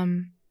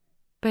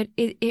 But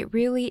it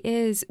really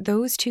is,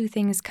 those two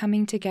things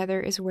coming together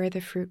is where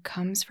the fruit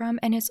comes from.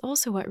 And it's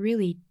also what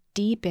really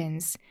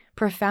deepens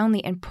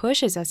profoundly and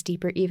pushes us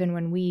deeper, even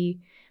when we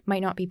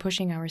might not be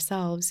pushing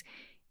ourselves,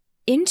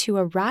 into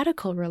a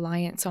radical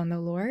reliance on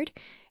the Lord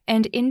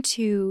and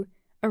into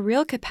a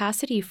real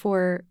capacity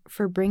for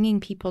bringing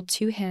people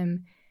to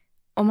him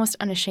almost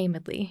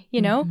unashamedly, you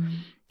know,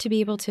 to be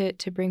able to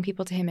bring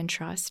people to him in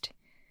trust.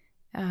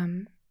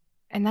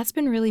 And that's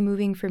been really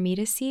moving for me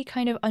to see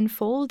kind of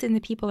unfold in the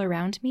people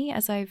around me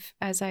as I've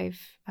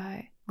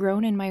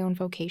grown in my own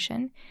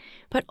vocation.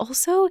 But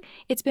also,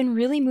 it's been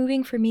really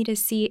moving for me to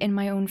see in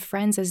my own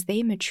friends as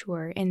they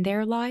mature in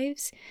their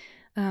lives,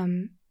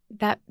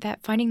 that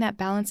finding that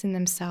balance in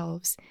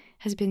themselves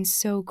has been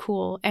so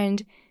cool.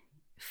 And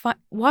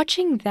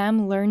watching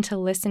them learn to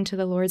listen to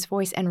the Lord's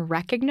voice and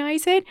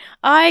recognize it,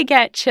 I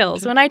get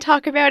chills when I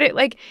talk about it.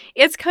 Like,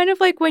 it's kind of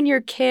like when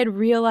your kid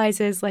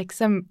realizes like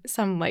some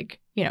like,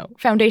 you know,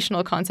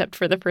 foundational concept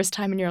for the first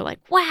time and you're like,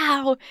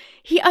 wow,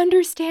 he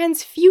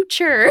understands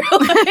future.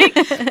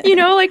 Like, you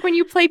know, like when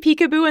you play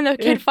peekaboo and the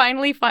kid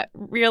finally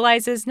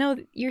realizes, no,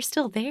 you're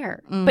still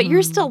there, but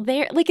you're still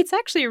there. Like, it's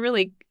actually a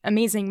really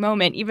amazing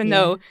moment, even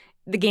though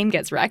the game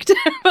gets wrecked.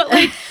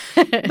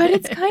 but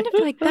it's kind of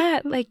like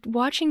that. Like,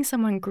 watching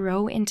someone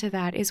grow into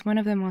that is one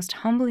of the most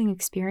humbling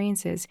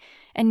experiences.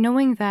 And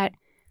knowing that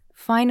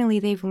finally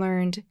they've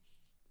learned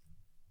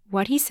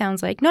what he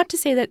sounds like, not to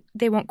say that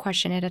they won't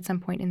question it at some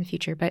point in the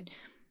future, but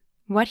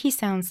what he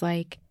sounds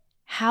like,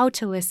 how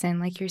to listen,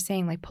 like you're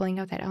saying, like pulling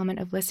out that element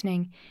of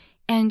listening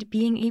and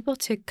being able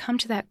to come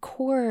to that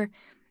core.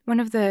 One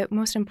of the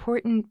most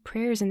important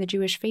prayers in the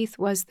Jewish faith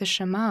was the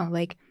Shema,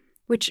 like,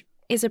 which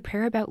is a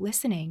prayer about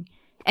listening.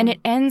 And it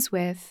ends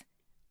with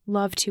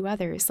love to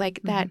others,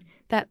 like that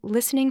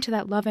listening to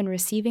that love and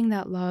receiving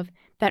that love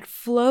that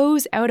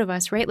flows out of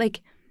us, right?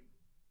 Like,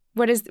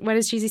 what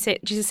does Jesus say?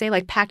 Jesus say,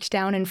 like, packed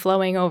down and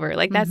flowing over.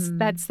 Like,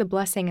 that's the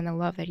blessing and the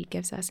love that he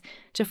gives us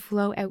to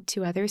flow out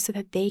to others so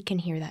that they can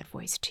hear that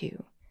voice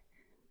too.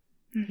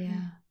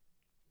 Yeah.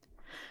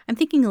 I'm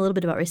thinking a little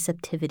bit about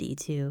receptivity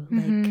too.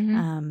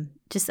 Like,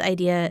 just the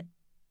idea,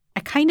 I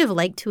kind of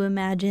like to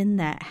imagine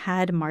that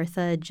had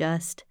Martha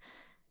just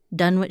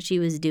done what she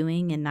was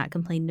doing and not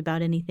complained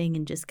about anything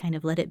and just kind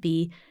of let it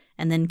be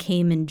and then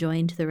came and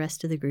joined the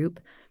rest of the group,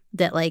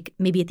 that like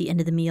maybe at the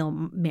end of the meal,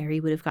 Mary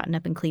would have gotten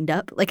up and cleaned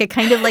up. Like, I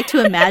kind of like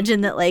to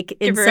imagine that like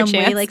in some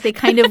way, like they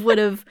kind of would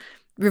have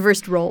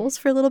reversed roles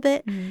for a little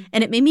bit.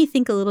 And it made me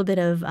think a little bit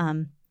of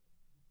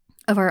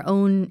our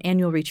own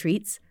annual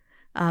retreats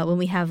when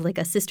we have like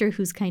a sister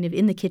who's kind of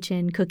in the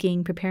kitchen,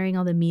 cooking, preparing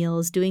all the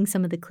meals, doing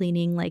some of the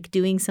cleaning, like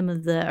doing some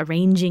of the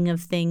arranging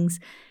of things.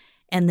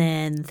 And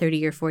then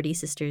 30 or 40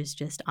 sisters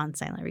just on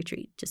silent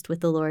retreat, just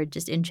with the Lord,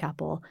 just in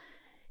chapel.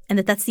 And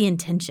that's the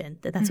intention,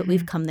 that's what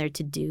we've come there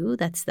to do.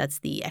 That's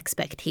the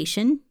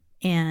expectation.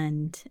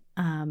 And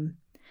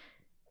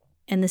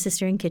the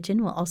sister in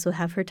kitchen will also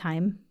have her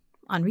time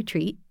on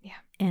retreat. Yeah.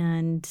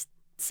 And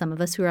some of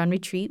us who are on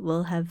retreat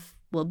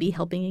will be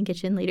helping in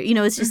kitchen later. You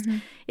know, it's just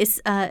it's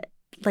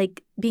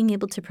like being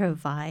able to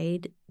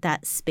provide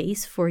that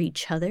space for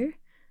each other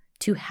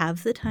to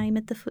have the time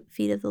at the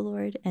feet of the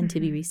Lord and to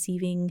be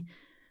receiving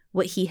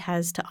what he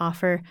has to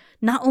offer,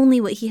 not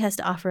only what he has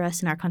to offer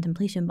us in our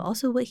contemplation, but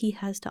also what he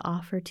has to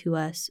offer to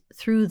us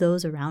through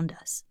those around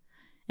us.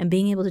 And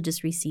being able to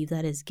just receive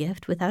that as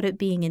gift without it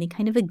being any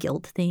kind of a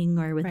guilt thing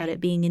or without it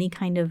being any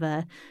kind of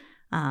a,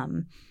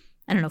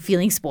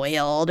 feeling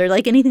spoiled or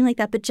like anything like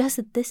that, but just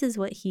that this is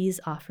what he's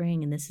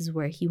offering and this is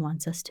where he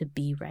wants us to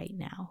be right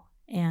now.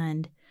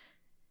 And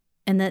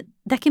that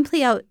can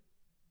play out.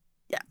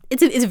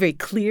 It's a very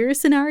clear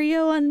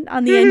scenario on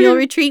the annual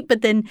retreat,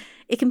 but then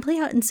it can play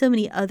out in so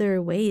many other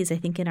ways, I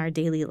think, in our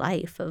daily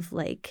life of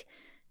like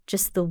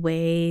just the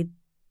way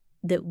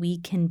that we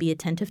can be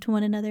attentive to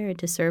one another and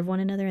to serve one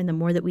another. And the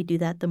more that we do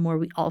that, the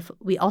more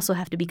we also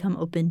have to become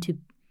open to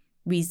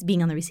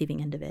being on the receiving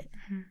end of it.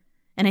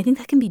 And I think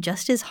that can be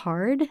just as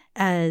hard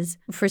as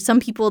for some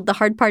people, the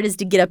hard part is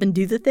to get up and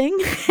do the thing.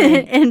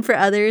 And for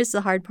others,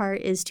 the hard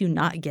part is to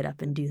not get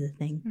up and do the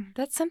thing.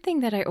 That's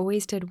something that I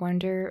always did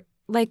wonder.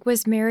 Like,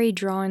 was Mary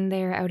drawn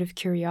there out of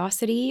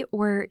curiosity,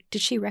 or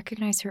did she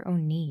recognize her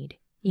own need,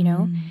 you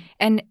know?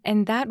 And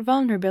that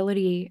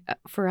vulnerability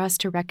for us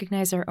to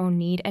recognize our own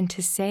need and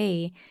to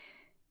say,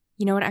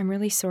 you know what, I'm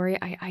really sorry,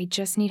 I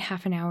just need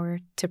half an hour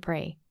to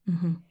pray.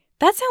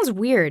 That sounds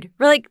weird.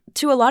 Like,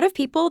 to a lot of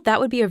people,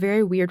 that would be a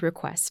very weird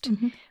request.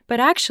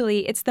 But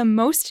actually, it's the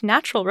most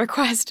natural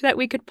request that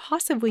we could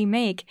possibly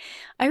make.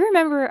 I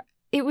remember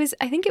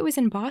I think it was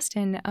in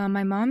Boston.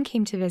 My mom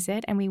came to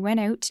visit and we went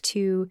out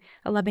to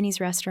a Lebanese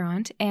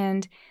restaurant,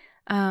 and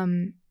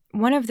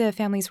one of the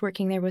families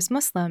working there was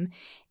Muslim,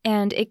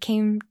 and it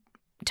came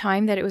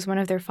time that it was one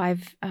of their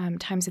 5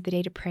 times of the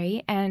day to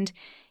pray. And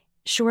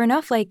sure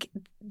enough, like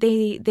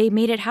they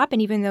made it happen,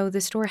 even though the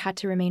store had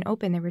to remain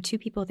open. There were 2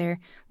 people there.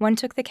 One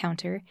took the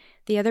counter.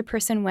 The other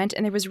person went,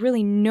 and there was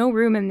really no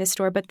room in the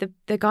store, but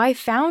the guy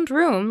found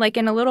room, like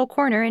in a little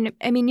corner. And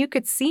I mean, you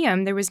could see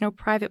him. There was no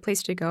private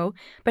place to go,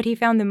 but he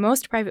found the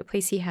most private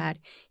place he had.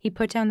 He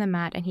put down the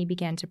mat and he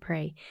began to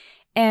pray,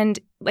 and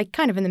like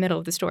kind of in the middle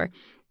of the store.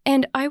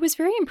 And I was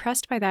very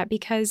impressed by that,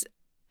 because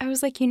I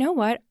was like, you know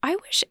what? I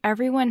wish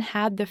everyone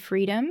had the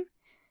freedom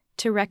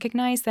to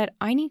recognize that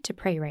I need to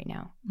pray right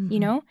now, you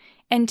know,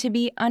 and to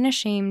be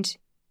unashamed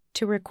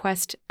to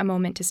request a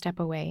moment to step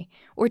away,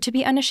 or to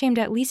be unashamed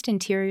at least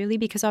interiorly,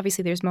 because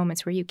obviously there's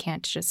moments where you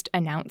can't just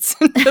announce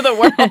to the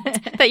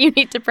world that you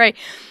need to pray,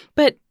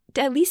 but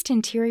at least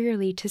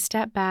interiorly to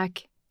step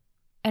back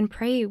and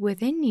pray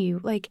within you.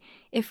 Like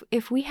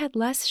if we had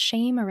less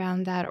shame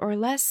around that, or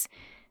less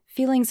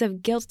feelings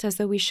of guilt as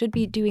though we should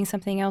be doing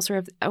something else,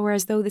 or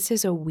as though this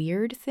is a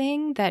weird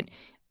thing that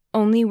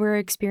only we're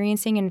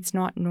experiencing and it's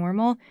not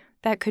normal,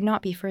 that could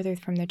not be further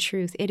from the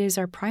truth. It is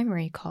our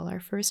primary call, our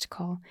first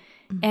call.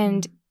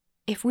 And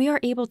if we are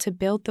able to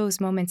build those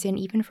moments in,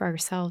 even for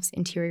ourselves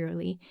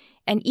interiorly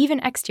and even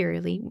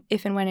exteriorly,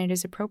 if and when it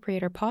is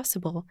appropriate or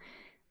possible,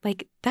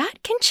 like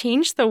that can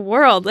change the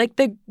world. Like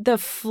the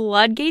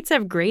floodgates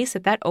of grace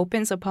that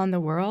opens upon the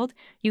world,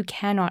 you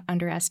cannot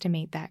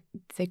underestimate that,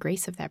 the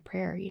grace of that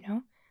prayer, you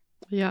know?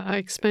 Yeah, I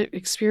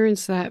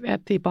experienced that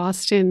at the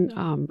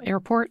Boston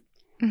airport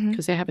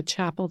because they have a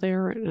chapel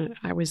there. And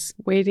I was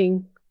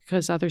waiting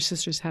because other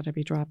sisters had to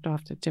be dropped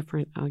off at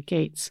different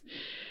gates.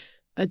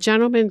 A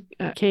gentleman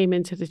came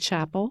into the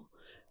chapel,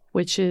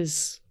 which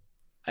is,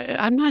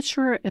 I'm not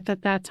sure if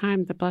at that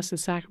time the Blessed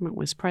Sacrament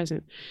was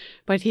present,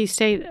 but he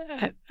stayed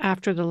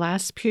after the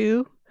last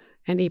pew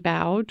and he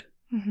bowed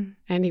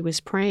and he was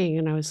praying.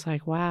 And I was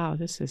like, wow,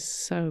 this is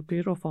so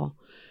beautiful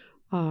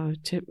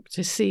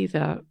to see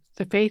the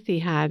faith he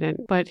had.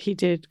 But he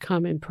did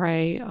come and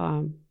pray,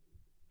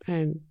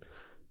 and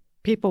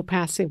people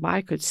passing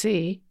by could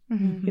see,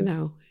 you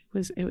know, it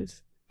was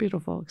a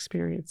beautiful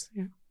experience.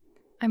 Yeah.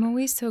 I'm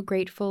always so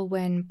grateful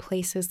when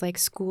places like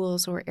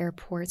schools or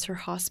airports or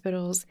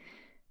hospitals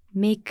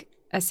make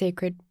a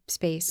sacred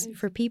space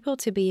for people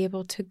to be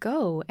able to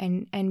go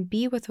and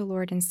be with the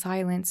Lord in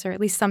silence, or at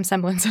least some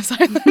semblance of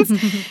silence,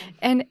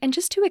 and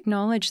just to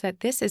acknowledge that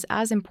this is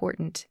as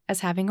important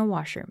as having a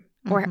washroom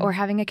or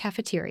having a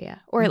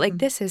cafeteria, or like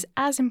this is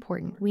as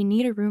important. We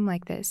need a room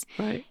like this.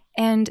 Right.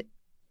 And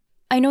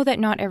I know that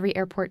not every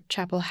airport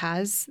chapel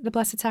has the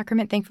Blessed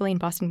Sacrament. Thankfully, in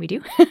Boston, we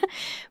do.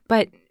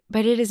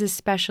 But it is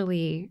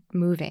especially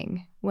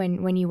moving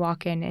when you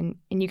walk in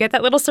and you get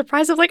that little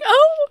surprise of like,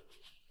 oh,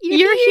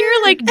 you're here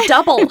like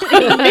double.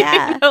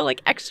 Yeah. You know,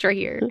 like extra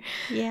here.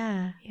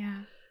 Yeah.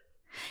 Yeah.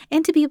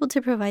 And to be able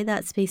to provide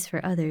that space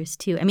for others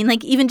too. I mean,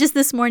 like even just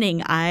this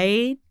morning,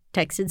 I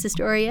texted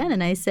Sister Oriane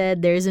and I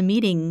said, there's a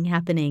meeting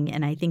happening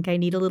and I think I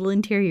need a little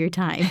interior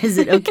time. Is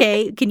it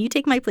okay? Can you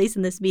take my place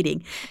in this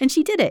meeting? And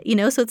she did it, you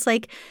know? So it's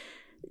like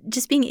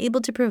just being able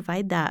to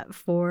provide that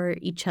for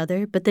each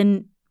other. But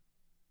then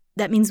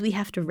that means we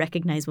have to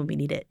recognize when we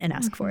need it and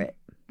ask for it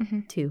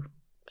too.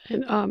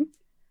 And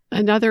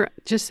another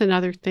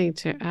thing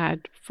to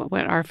add for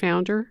what our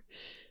founder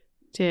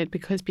did,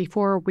 because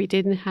before we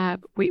didn't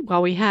have,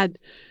 we had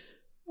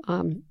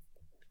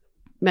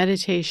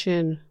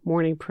meditation,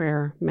 morning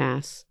prayer,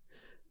 mass,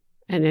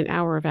 and an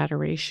hour of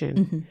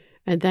adoration.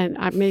 And then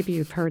maybe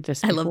you've heard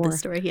this before. I love this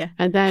story, yeah.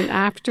 And then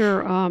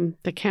after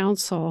the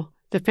council,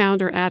 the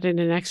founder added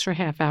an extra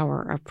half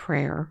hour of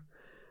prayer.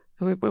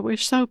 But we're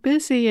so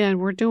busy and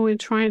we're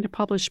trying to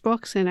publish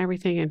books and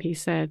everything. And he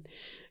said,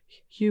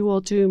 you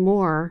will do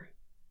more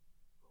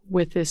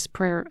with this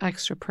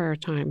extra prayer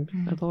time.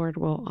 The Lord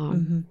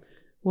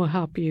will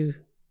help you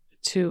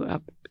to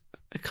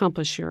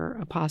accomplish your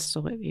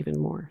apostolate even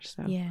more.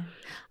 So yeah,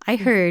 I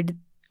heard,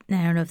 and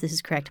I don't know if this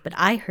is correct, but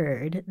I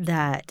heard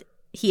that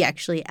he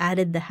actually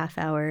added the half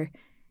hour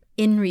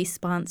in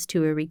response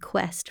to a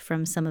request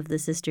from some of the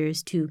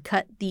sisters to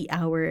cut the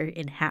hour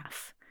in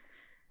half.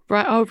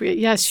 Right. Oh,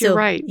 yes, you're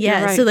right. Yeah.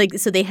 You're right.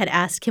 So they had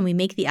asked, can we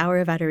make the hour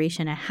of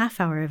adoration a half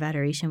hour of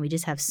adoration? We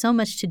just have so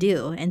much to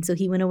do. And so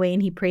he went away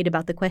and he prayed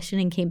about the question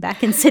and came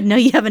back and said, no,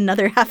 you have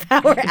another half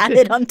hour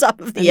added on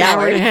top of the hour. An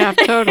hour and a half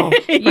total.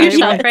 You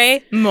shall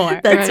pray more.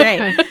 That's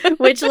right.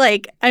 Which,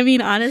 like, I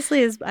mean,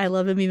 honestly, I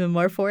love him even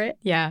more for it.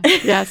 Yeah.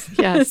 Yes.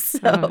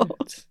 So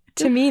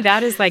to me,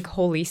 that is like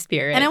Holy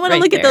Spirit. And I want to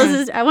look at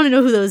those. I want to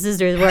know who those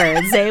sisters were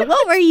and say,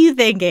 what were you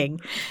thinking?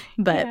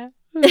 But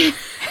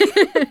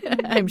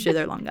I'm sure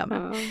they're long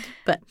gone.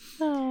 But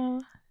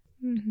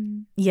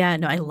yeah,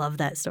 no, I love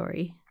that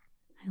story.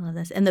 I love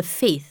this. And the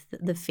faith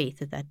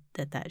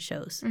that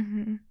shows.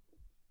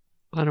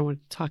 I don't want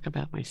to talk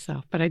about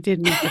myself, but I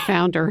did meet the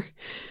founder.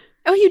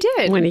 Oh, you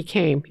did? When he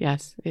came,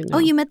 yes.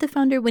 You met the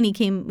founder when he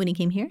came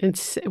here?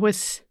 It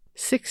was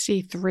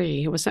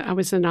 1963. I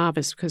was a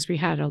novice because we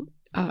had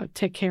to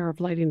take care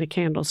of lighting the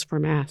candles for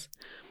Mass.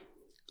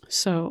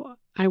 So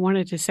I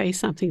wanted to say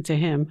something to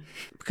him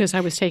because I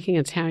was taking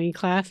an Italian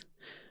class.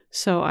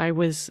 So I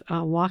was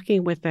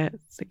walking with the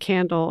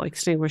candle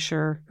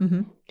extinguisher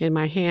in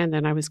my hand,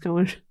 and I was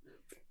going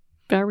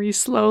very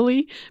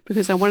slowly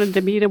because I wanted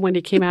to meet him when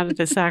he came out of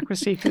the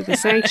sacristy through the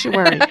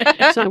sanctuary.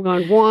 So I'm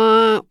going,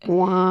 wah,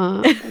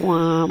 wah,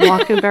 wah,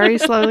 walking very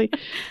slowly.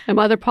 And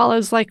Mother Paula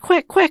was like,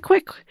 quick, quick,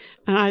 quick.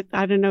 And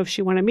I didn't know if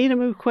she wanted me to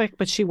move quick,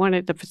 but she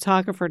wanted the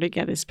photographer to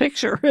get his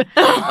picture.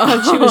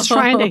 And she was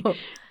trying to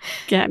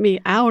get me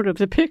out of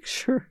the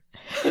picture.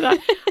 And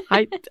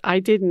I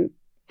didn't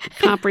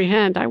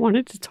comprehend. I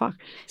wanted to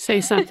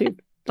say something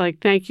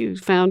like, thank you,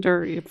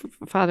 founder,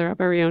 Father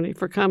Alberione,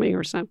 for coming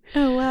or something.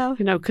 Oh, wow.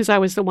 You know, because I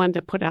was the one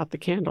that put out the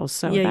candles.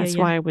 So that's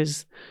why I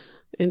was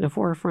in the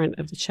forefront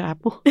of the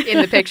chapel. In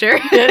the picture?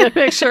 In the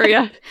picture,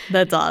 yeah.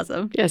 That's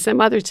awesome. Yes, and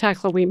Mother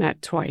Tekla, we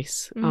met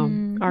twice,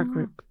 our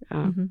group.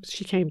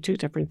 She came 2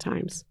 different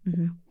times.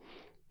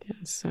 Yeah,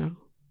 so.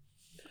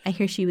 I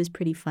hear she was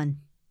pretty fun.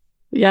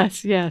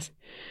 Yes. Yeah,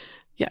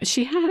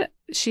 she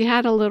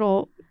had a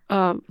little,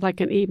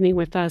 like an evening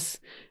with us,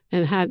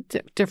 and had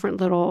different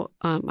little,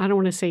 I don't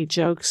want to say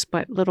jokes,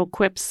 but little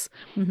quips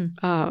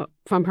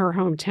from her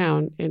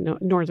hometown in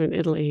northern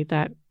Italy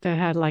that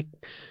had like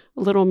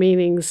little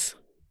meanings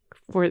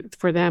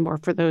for them or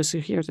for those who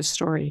hear the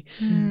story.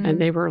 And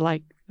they were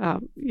like,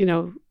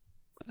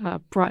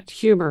 brought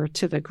humor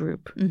to the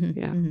group.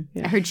 Yeah.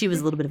 I heard she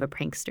was a little bit of a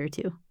prankster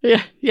too.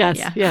 Yeah. Yes.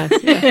 Yeah.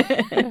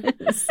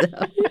 Yes. So,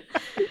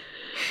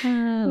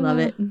 I love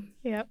it.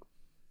 Yep.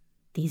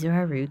 These are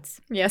our roots.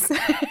 Yes.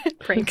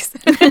 Pranks.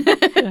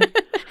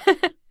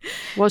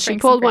 Well, she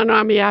pulled one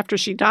on me after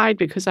she died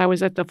because I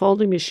was at the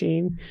folding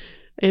machine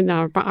in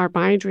our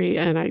bindery,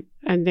 and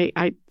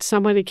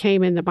somebody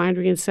came in the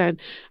bindery and said,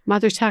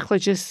 Mother Tekla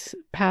just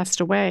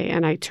passed away,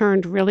 and I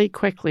turned really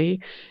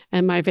quickly,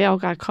 and my veil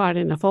got caught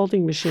in the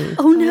folding machine.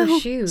 Oh no! Oh,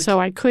 shoot.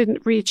 So I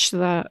couldn't reach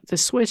the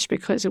switch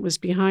because it was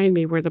behind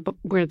me where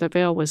the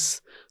veil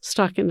was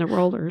stuck in the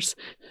rollers.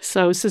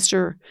 So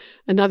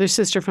another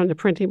sister from the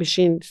printing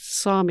machine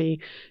saw me.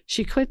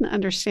 She couldn't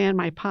understand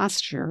my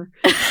posture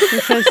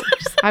because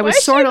I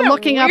was sort of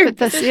looking up at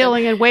the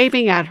ceiling and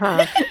waving at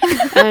her.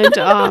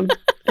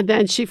 And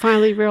then she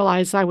finally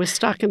realized I was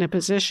stuck in a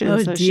position. Oh,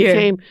 so dear. she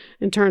came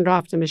and turned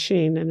off the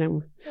machine and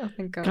then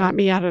got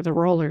me out of the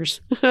rollers.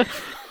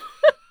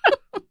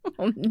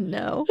 Oh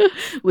no!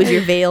 Was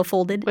your veil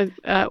folded?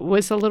 It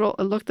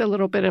looked a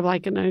little bit of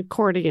like an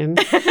accordion.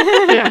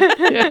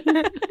 Yeah.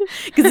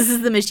 Because this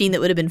is the machine that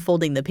would have been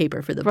folding the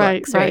paper for the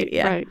books, right?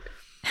 Yeah. Right.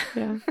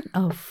 Yeah.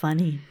 Oh,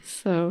 funny.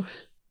 So,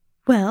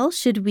 well,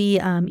 should we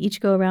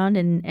each go around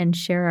and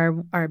share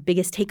our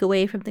biggest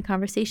takeaway from the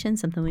conversation?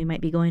 Something we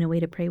might be going away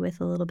to pray with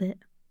a little bit.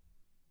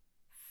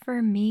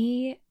 For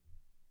me,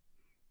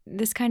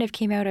 this kind of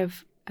came out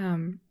of,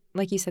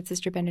 like you said,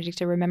 Sister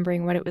Benedicta,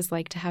 remembering what it was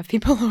like to have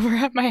people over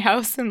at my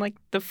house and like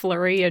the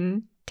flurry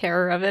and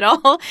terror of it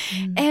all,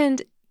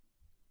 and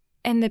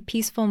the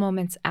peaceful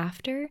moments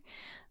after.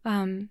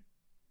 And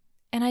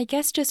I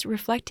guess just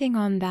reflecting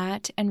on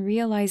that and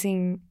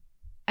realizing,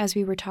 as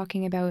we were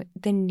talking about,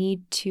 the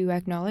need to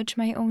acknowledge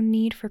my own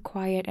need for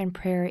quiet and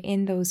prayer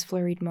in those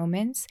flurried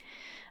moments,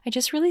 I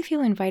just really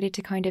feel invited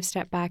to kind of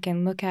step back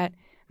and look at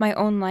my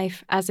own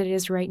life as it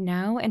is right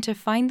now and to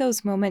find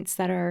those moments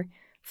that are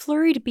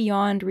flurried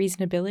beyond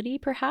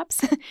reasonability,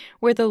 perhaps,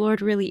 where the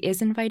Lord really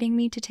is inviting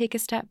me to take a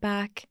step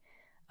back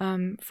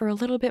for a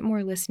little bit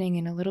more listening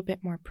and a little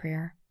bit more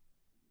prayer.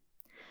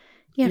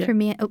 Yeah, for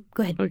me,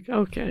 go ahead.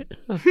 Okay.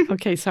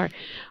 Okay, sorry.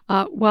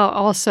 Well,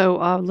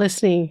 also,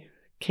 listening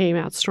came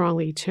out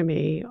strongly to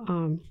me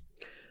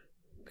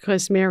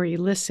because Mary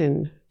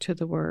listened to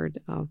the word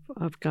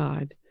of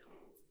God.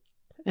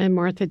 And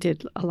Martha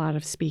did a lot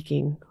of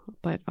speaking,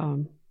 but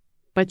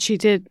she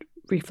did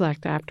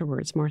reflect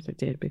afterwards. Martha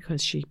did,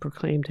 because she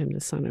proclaimed him the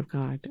Son of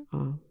God,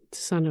 the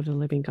Son of the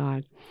living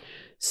God.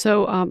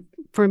 So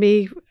for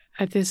me,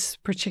 at this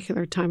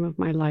particular time of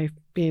my life,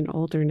 being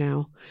older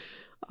now,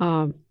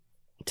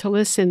 to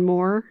listen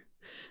more,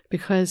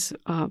 because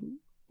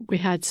we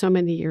had so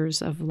many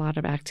years of a lot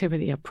of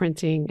activity of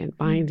printing and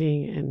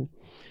binding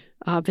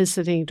and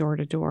visiting door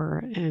to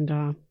door,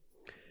 and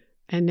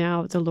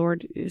now the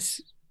Lord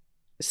is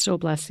still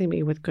blessing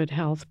me with good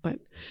health, but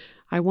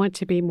I want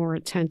to be more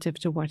attentive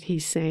to what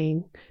He's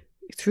saying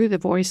through the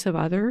voice of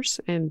others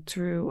and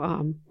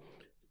through,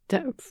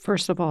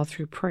 first of all,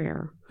 through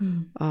prayer,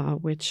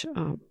 which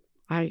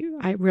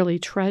I really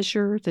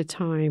treasure the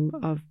time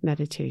of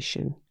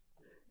meditation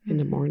in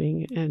the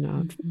morning and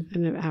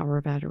an hour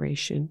of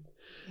adoration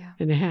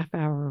and a half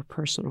hour of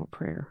personal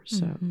prayer.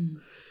 So,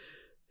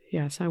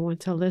 yes, I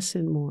want to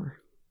listen more.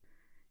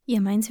 Yeah,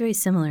 mine's very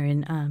similar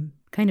and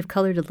kind of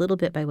colored a little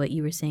bit by what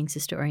you were saying,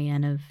 Sister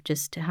Oriane, of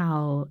just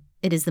how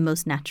it is the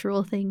most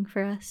natural thing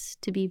for us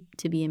to be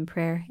in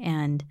prayer,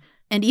 and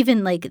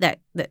even like that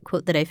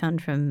quote that I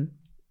found from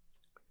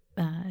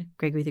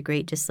Gregory the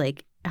Great, just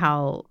like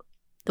how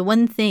the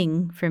one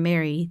thing for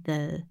Mary,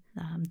 the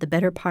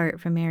better part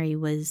for Mary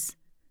was,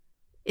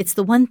 it's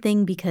the one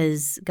thing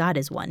because God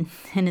is one,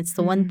 and it's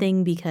the one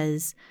thing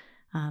because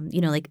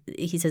like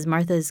he says,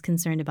 Martha is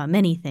concerned about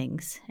many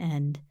things,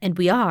 and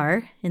we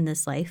are in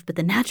this life, but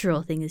the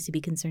natural thing is to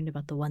be concerned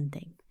about the one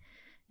thing.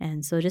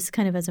 And so just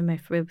kind of as I'm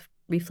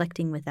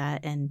reflecting with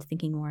that and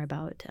thinking more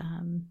about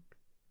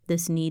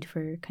this need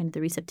for kind of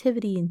the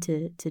receptivity and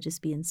to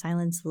just be in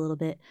silence a little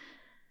bit,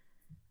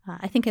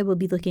 I think I will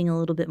be looking a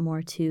little bit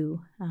more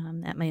too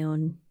at my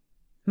own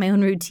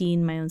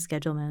routine, my own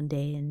schedule, my own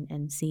day,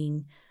 and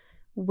seeing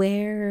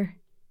where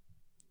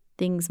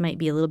things might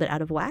be a little bit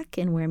out of whack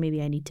and where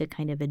maybe I need to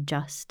kind of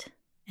adjust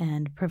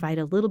and provide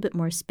a little bit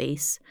more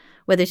space,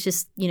 whether it's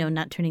just,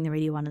 not turning the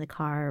radio on in the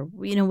car, or,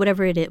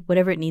 whatever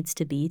it needs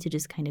to be, to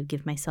just kind of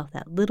give myself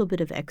that little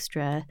bit of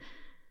extra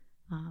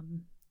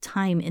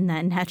time in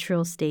that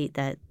natural state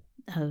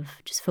of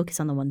just focus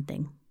on the one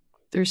thing.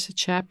 There's a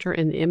chapter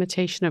in The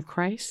Imitation of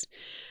Christ.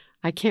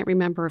 I can't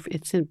remember if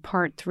it's in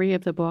part 3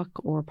 of the book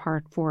or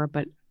part 4,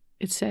 but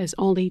it says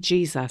only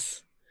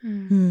Jesus.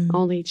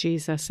 Only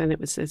Jesus, and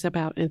it's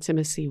about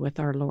intimacy with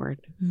our Lord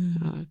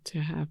to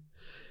have.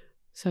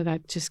 So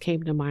that just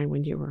came to mind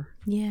when you were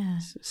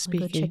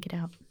speaking. I'll go check it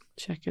out.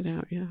 Check it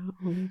out. Yeah,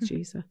 only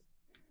Jesus.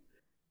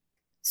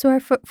 So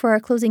for our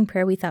closing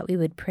prayer, we thought we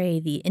would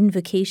pray the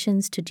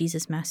invocations to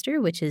Jesus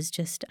Master, which is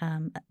just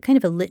kind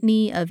of a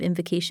litany of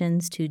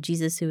invocations to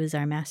Jesus, who is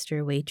our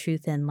Master, Way,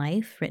 Truth, and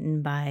Life,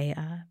 written by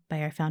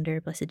our founder,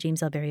 Blessed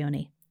James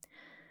Alberione.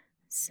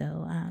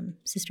 So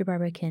Sister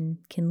Barbara can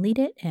lead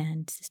it,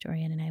 and Sister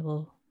Oriana and I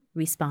will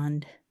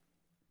respond.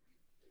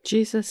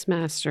 Jesus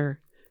Master,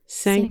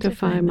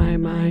 sanctify my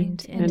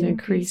mind and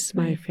increase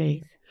my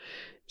faith.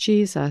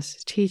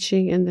 Jesus,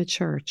 teaching in the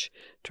church,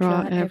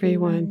 draw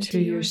everyone to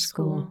your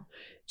school.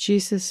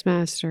 Jesus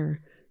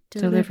Master,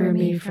 deliver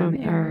me from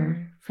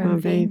error,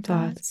 from vain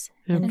thoughts,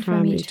 and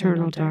from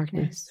eternal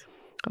darkness.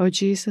 O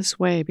Jesus,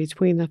 way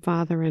between the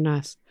Father and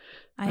us,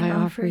 I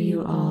offer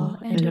you all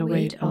and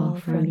await all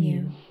from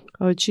you.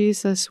 O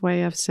Jesus,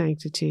 way of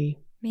sanctity,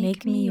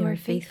 make me your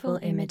faithful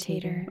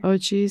imitator. O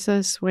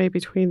Jesus, way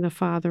between the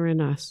Father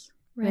and us,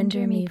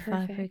 render me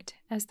perfect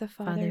as the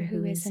Father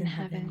who is in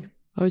heaven.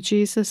 O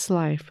Jesus,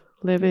 life,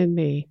 live in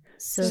me,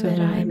 so that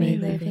I may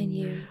live in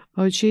you.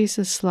 O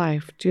Jesus,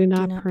 life, do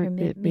not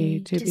permit me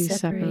to be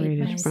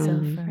separated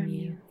from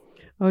you.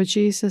 O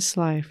Jesus,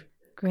 life,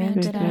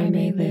 grant that I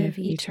may live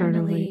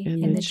eternally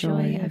in the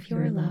joy of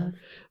your love.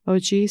 O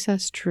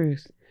Jesus,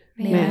 truth,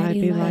 may I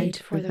be light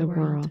for the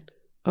world.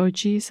 O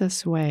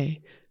Jesus,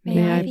 way,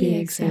 may I be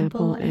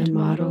example and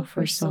model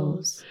for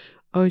souls.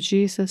 O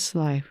Jesus,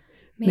 life,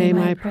 may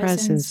my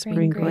presence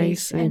bring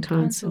grace and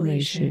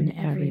consolation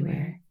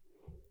everywhere.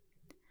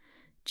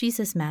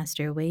 Jesus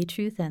Master, Way,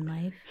 Truth, and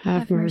Life,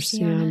 have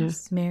mercy on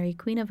us. Mary,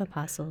 Queen of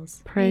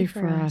Apostles, pray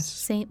for us.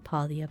 Saint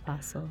Paul the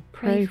Apostle,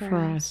 pray for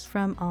us.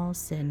 From all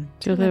sin,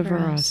 deliver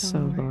us,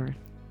 O Lord.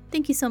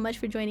 Thank you so much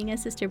for joining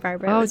us, Sister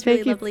Barbara. Oh, it was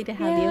really lovely to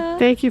have you.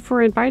 Thank you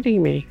for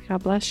inviting me.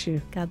 God bless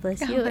you. God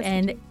bless you.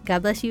 And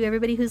God bless you,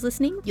 everybody who's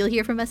listening. You'll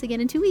hear from us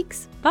again in 2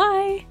 weeks.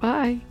 Bye.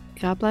 Bye.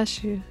 God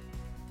bless you.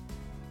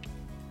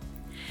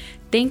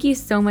 Thank you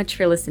so much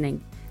for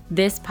listening.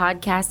 This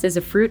podcast is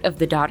a fruit of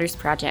the Daughters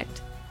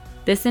Project.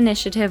 This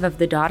initiative of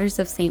the Daughters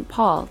of St.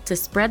 Paul to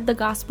spread the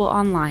gospel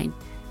online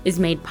is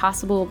made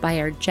possible by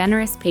our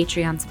generous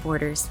Patreon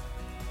supporters.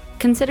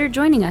 Consider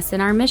joining us in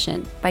our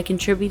mission by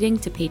contributing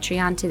to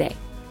Patreon today.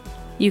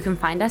 You can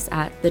find us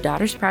at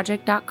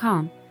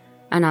thedaughtersproject.com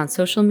and on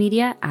social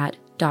media at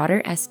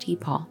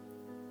DaughterSTPaul.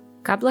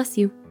 God bless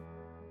you.